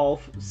have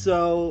golf.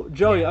 So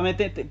Joey, I mean,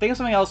 think of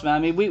something else, man. I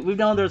mean, we've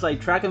known there's like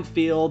track and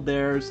field.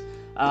 There's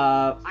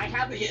I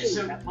have a Yeah, clue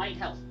so- that might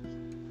help.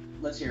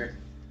 Let's hear it.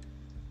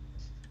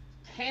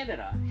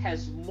 Canada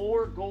has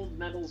more gold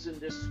medals in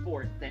this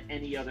sport than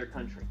any other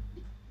country.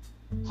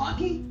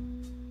 Hockey?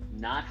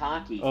 Not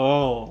hockey.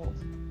 Oh.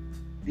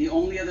 The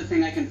only other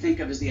thing I can think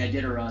of is the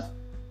Iditarod.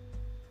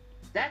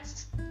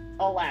 That's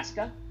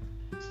Alaska.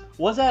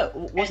 What's that?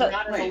 and What's that?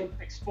 not an wait.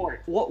 Olympic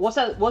sport. What's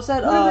that? What's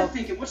that? What am I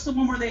thinking? What's the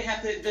one where they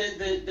have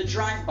the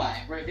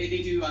drive-by, right? They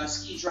do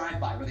ski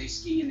drive-by, where they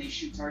ski and they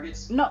shoot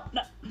targets? No,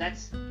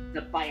 That's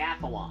the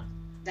biathlon.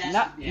 That's,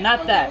 Not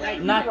yeah, that. okay,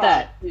 Not Iditarod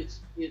that. Is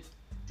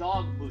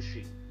dog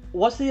bushing.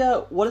 What's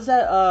the what is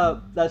that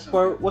that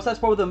sport? What's that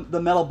sport with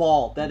the metal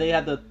ball that they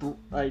have to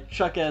like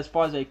chuck it as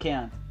far as they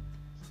can?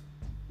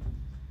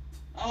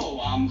 Oh,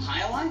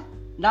 highlight?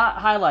 Not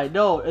highlight.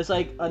 No, it's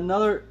like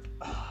another.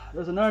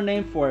 There's another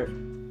name for it.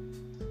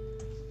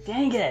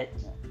 Dang it!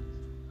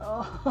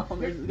 Oh,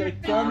 this is gonna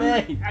kill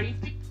me. Are you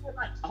thinking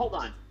about? Hold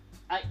on.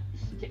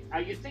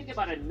 Are you thinking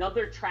about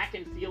another track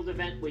and field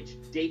event which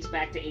dates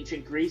back to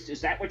ancient Greece?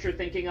 Is that what you're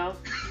thinking of?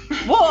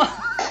 Well,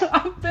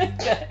 I'm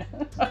thinking.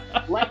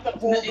 Like the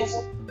pole It's-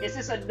 vault? Is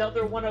this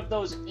another one of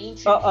those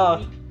ancient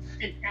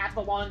Greek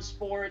pentathlon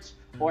sports,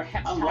 or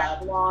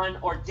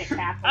heptathlon, or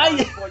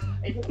decathlon sports?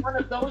 Is it one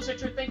of those that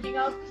you're thinking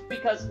of?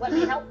 Because let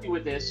me help you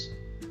with this.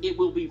 It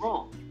will be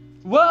wrong.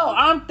 Well,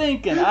 I'm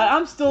thinking.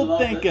 I'm still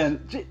Love it.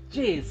 thinking.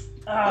 Jeez.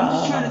 I'm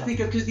just trying to think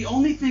of, because the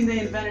only thing they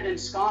invented in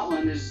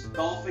Scotland is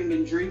golfing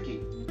and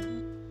drinking.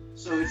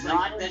 So it's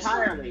Not like, that's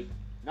entirely.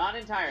 Not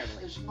entirely.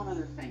 There's one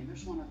other thing.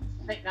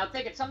 Now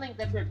think it's something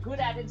that they're good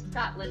at in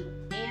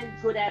Scotland and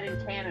good at in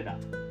Canada.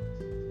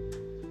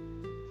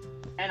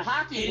 And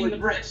hockey Hating was the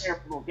not a Brits.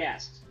 terrible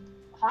guess.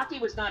 Hockey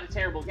was not a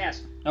terrible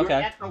guess. You're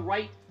Okay. at the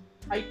right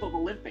type of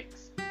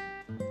Olympics.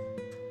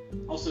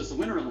 Also, it's the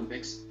Winter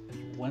Olympics.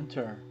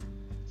 Winter.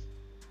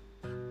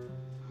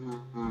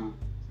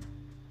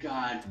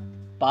 God.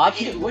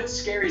 Bocce. What's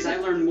scary is I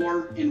learned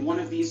more in one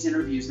of these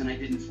interviews than I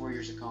did in 4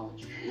 years of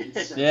college.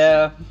 It's,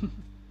 Yeah.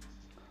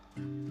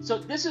 So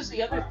this is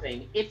the other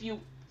thing. If you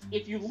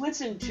if you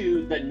listened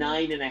to the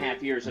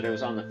 9.5 years that I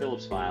was on the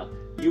Phillips File,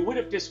 you would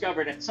have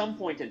discovered at some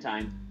point in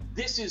time,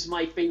 this is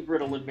my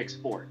favorite Olympic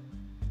sport.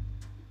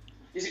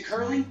 Is it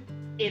curling?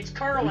 It's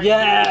curling.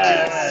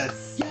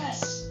 Yes!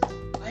 Yes!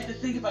 I had to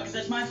think about it because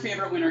that's my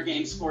favorite Winter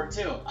Games sport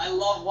too. I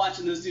love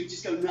watching those dudes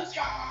just go nuts.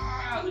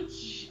 I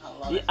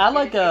love it. I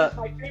like It's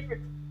my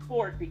favorite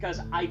sport because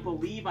I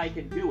believe I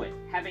can do it.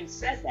 Having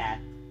said that,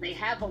 they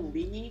have a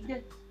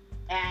league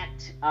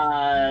at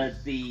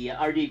the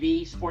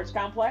RDV Sports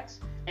Complex,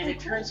 and it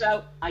turns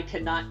out I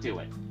cannot do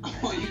it.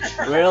 Oh, you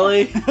tried.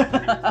 Really?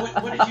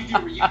 What did you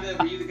do? Were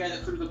you the guy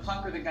that threw the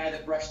puck or the guy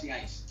that brushed the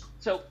ice?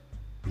 So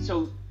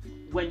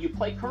when you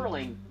play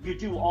curling, you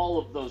do all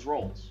of those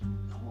roles.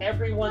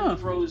 Everyone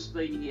throws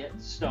the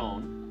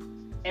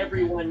stone.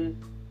 Everyone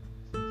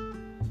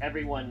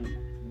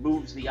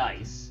moves the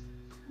ice.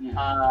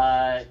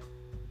 Yeah.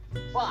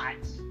 But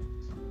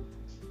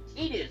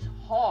it is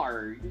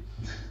hard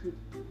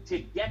to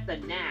get the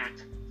knack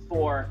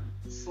for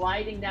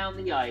sliding down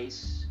the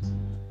ice,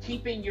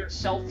 keeping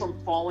yourself from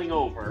falling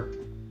over,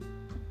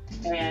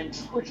 and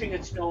pushing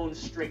a stone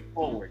straight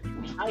forward.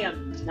 I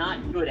am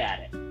not good at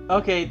it.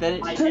 Okay,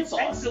 then I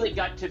eventually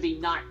got to be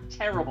not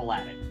terrible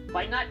at it.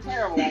 By not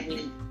terrible, I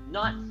mean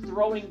not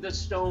throwing the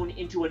stone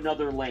into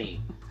another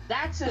lane.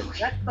 That's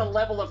the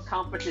level of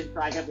competence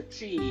I have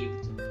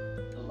achieved.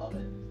 I love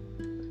it.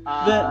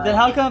 Then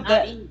how come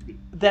that?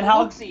 Then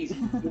how? Looks easy.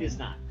 It is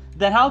not.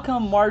 Then how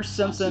come Marge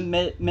Simpson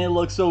may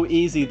look so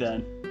easy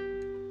then?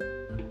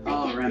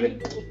 Oh, Remy.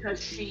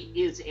 Because she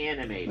is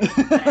animated.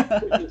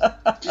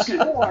 Just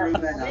gonna Or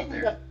throw that out maybe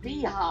there. the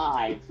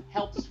beehive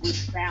helps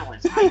with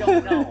balance. I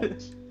don't know.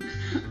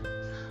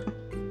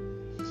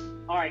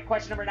 All right,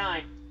 question number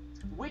 9.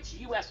 Which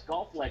U.S.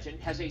 golf legend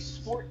has a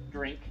sport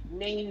drink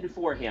named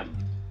for him?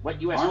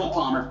 What U.S. Arnold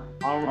Palmer.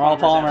 Arnold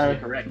Palmer.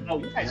 Absolutely correct. Oh,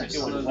 you guys are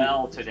Absolutely. doing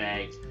well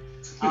today.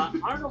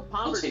 Arnold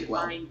Palmer take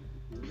well. defined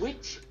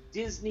which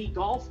Disney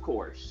golf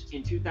course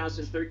in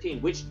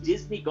 2013. Which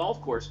Disney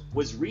golf course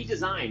was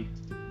redesigned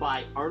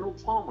by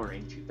Arnold Palmer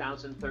in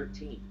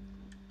 2013?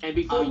 And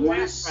before you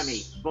ask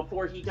Remy,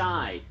 before he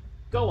died,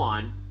 go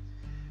on.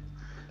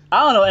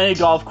 I don't know any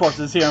golf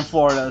courses here in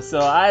Florida, so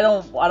I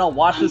don't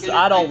watch this.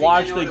 I don't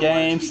watch the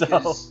game,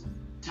 so.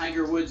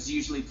 Tiger Woods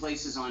usually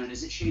places on it.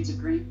 Is it Shades of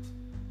Green?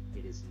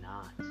 It is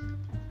not.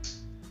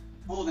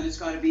 Oh, then it's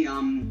got to be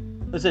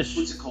Is it?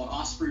 what's it called?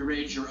 Osprey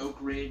Ridge or Oak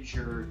Ridge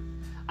or.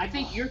 I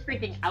think you're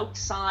thinking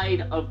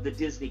outside of the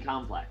Disney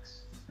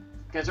complex,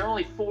 because there are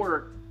only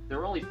four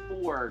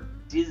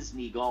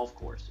Disney golf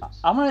courses.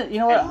 I'm gonna. You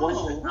know And what?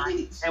 one's a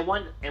right.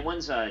 and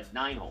one's a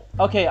 9-hole.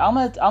 Okay, I'm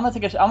gonna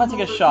take a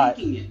shot.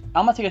 Overthinking it.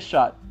 I'm gonna take a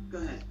shot. Go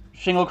ahead.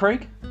 Shingle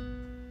Creek.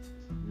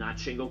 Not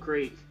Shingle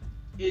Creek.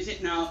 Is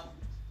it now?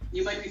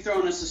 You might be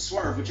throwing us a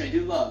swerve, which I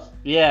do love.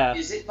 Yeah.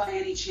 Is it by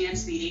any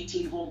chance the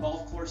 18-hole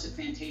golf course at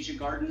Fantasia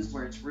Gardens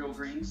where it's real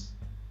greens?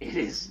 It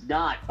is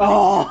not. But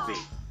Oh. it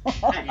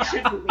should be. It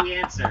should be the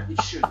answer,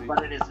 It should be.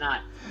 but it is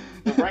not.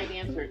 The right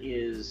answer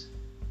is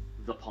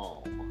the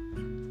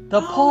Palm.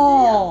 The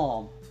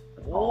Palm.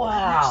 Actually, I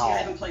Wow.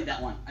 haven't played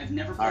that one. I've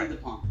never played Alright. the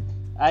Palm.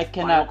 I Final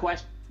cannot.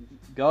 question.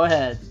 Go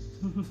ahead.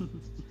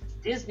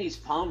 Disney's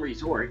Palm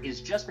Resort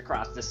is just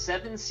across the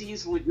Seven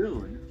Seas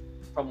Lagoon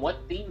from what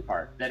theme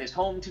park that is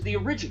home to the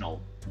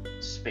original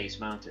Space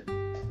Mountain?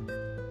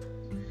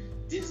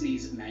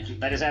 Disney's Magic.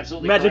 That is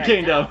absolutely Magic correct.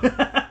 Kingdom.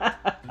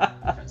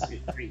 Now, 1, 2,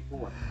 3,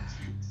 4.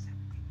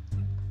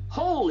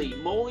 Holy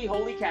moly,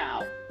 holy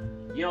cow.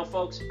 You know,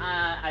 folks,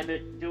 I've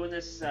been doing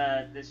this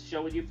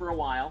show with you for a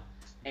while,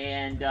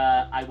 and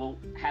I will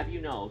have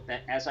you know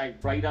that as I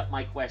write up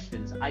my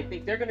questions, I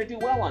think they're going to do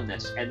well on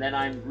this, and then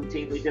I'm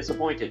routinely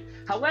disappointed.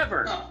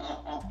 However,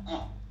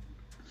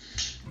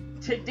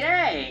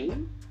 today,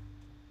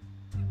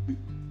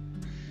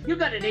 you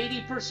got an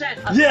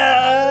 80%.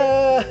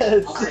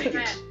 Yes. I'll take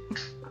it. 100%.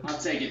 I'll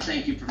take it.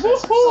 Thank you,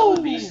 Professor. Woohoo!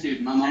 Solid B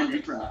student. My mom would be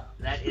proud.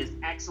 That is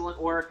excellent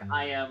work.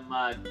 I am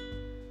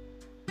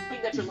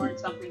hoping that you learned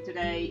something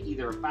today,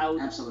 either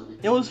Absolutely.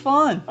 It was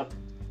fun.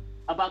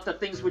 about the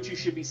things which you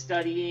should be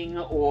studying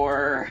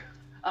or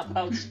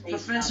about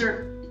space.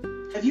 Professor,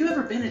 have you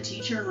ever been a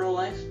teacher in real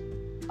life?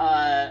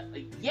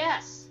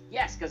 Yes,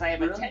 because I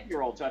have a Really?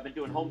 10-year-old, so I've been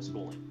doing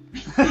homeschooling.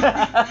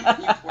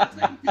 You poor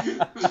thing.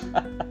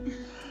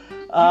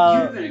 You'd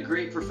have been a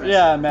great professor.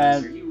 Yeah,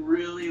 man. Professor. You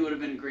really would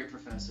have been a great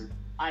professor.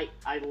 I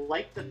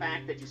like the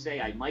fact that you say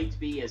I might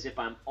be, as if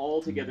I'm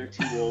altogether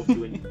too old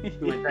to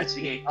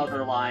investigate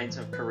other lines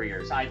of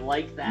careers. I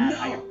like that.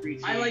 I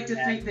appreciate I like to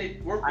that. think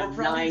that we're I'm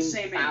probably the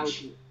same age.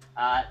 9,000.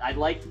 I'd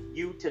like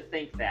you to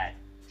think that,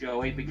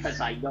 Joey,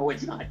 because I know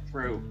it's not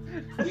true.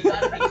 We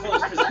gotta be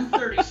close, because I'm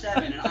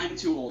 37 and I'm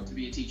too old to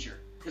be a teacher.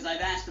 Because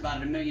I've asked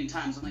about it a million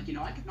times. I'm like,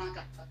 I could knock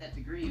out that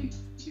degree in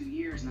 2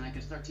 years, and then I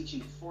could start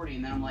teaching at 40,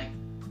 and then I'm like,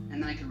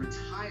 and then I could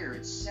retire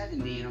at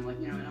 70, and I'm like,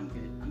 I'm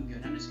good.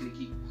 I'm just gonna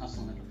keep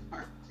hustling at the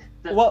park.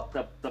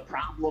 The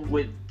problem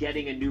with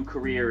getting a new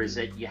career is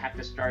that you have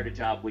to start a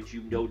job which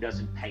you know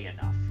doesn't pay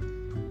enough.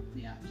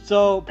 Yeah.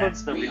 So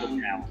That's the real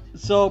challenge.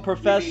 So We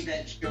Professor. made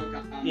that joke.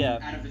 Yeah.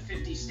 Out of the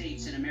 50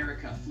 states in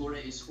America,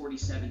 Florida is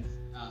 47th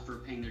for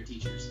paying their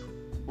teachers.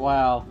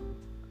 Wow.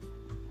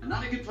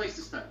 Not a good place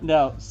to start.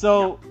 No.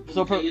 So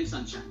Okay, in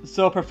sunshine.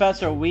 So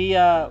Professor, we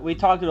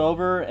talked it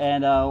over,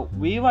 and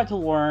we like to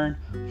learn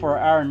for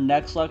our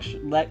next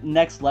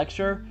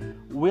lecture.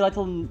 We like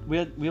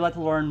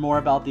to learn more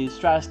about the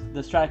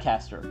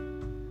Stratocaster,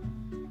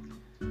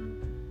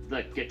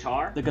 The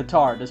guitar? the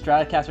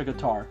Stratocaster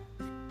guitar.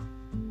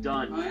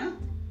 Done. Oh yeah.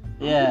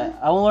 Yeah,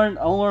 I want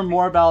to learn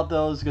more about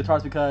those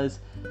guitars, because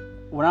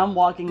when I'm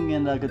walking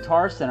in the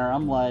Guitar Center,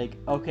 I'm like,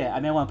 okay,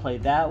 I may want to play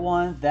that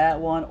one,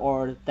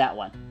 or that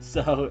one.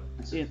 So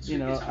you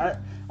know,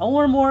 I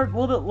want to learn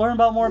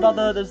more about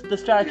the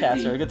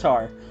Stratocaster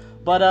guitar.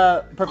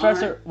 But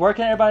Professor, where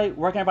can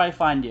everybody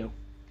find you?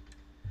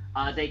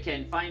 They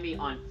can find me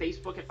on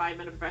Facebook at 5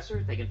 Minute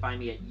Professor. They can find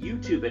me at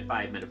YouTube at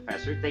 5 Minute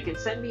Professor. They can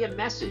send me a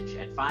message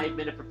at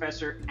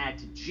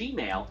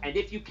 5minuteprofessor@gmail. And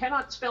if you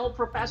cannot spell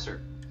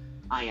professor,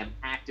 I am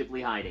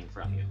actively hiding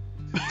from you.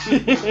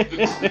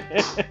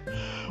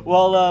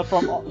 Well,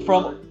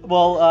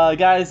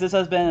 guys, this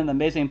has been an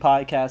amazing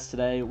podcast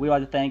today. We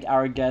want to thank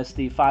our guest,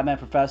 the 5 Minute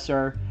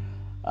Professor.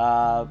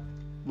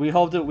 We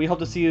hope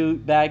to see you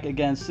back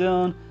again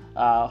soon.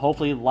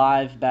 Hopefully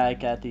live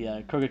back at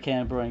the Crooked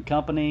Can Brewing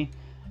Company.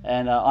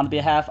 And on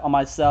behalf of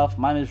myself,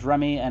 my name is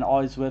Remy, and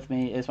always with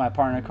me is my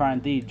partner in crime,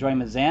 the Joy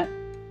Mazant.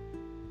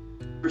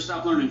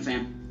 Stop learning,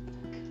 fam.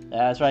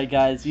 That's right,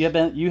 guys. You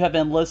have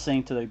been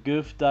listening to the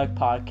Goof Duck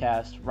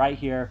Podcast right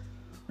here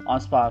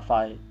on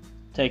Spotify.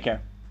 Take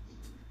care.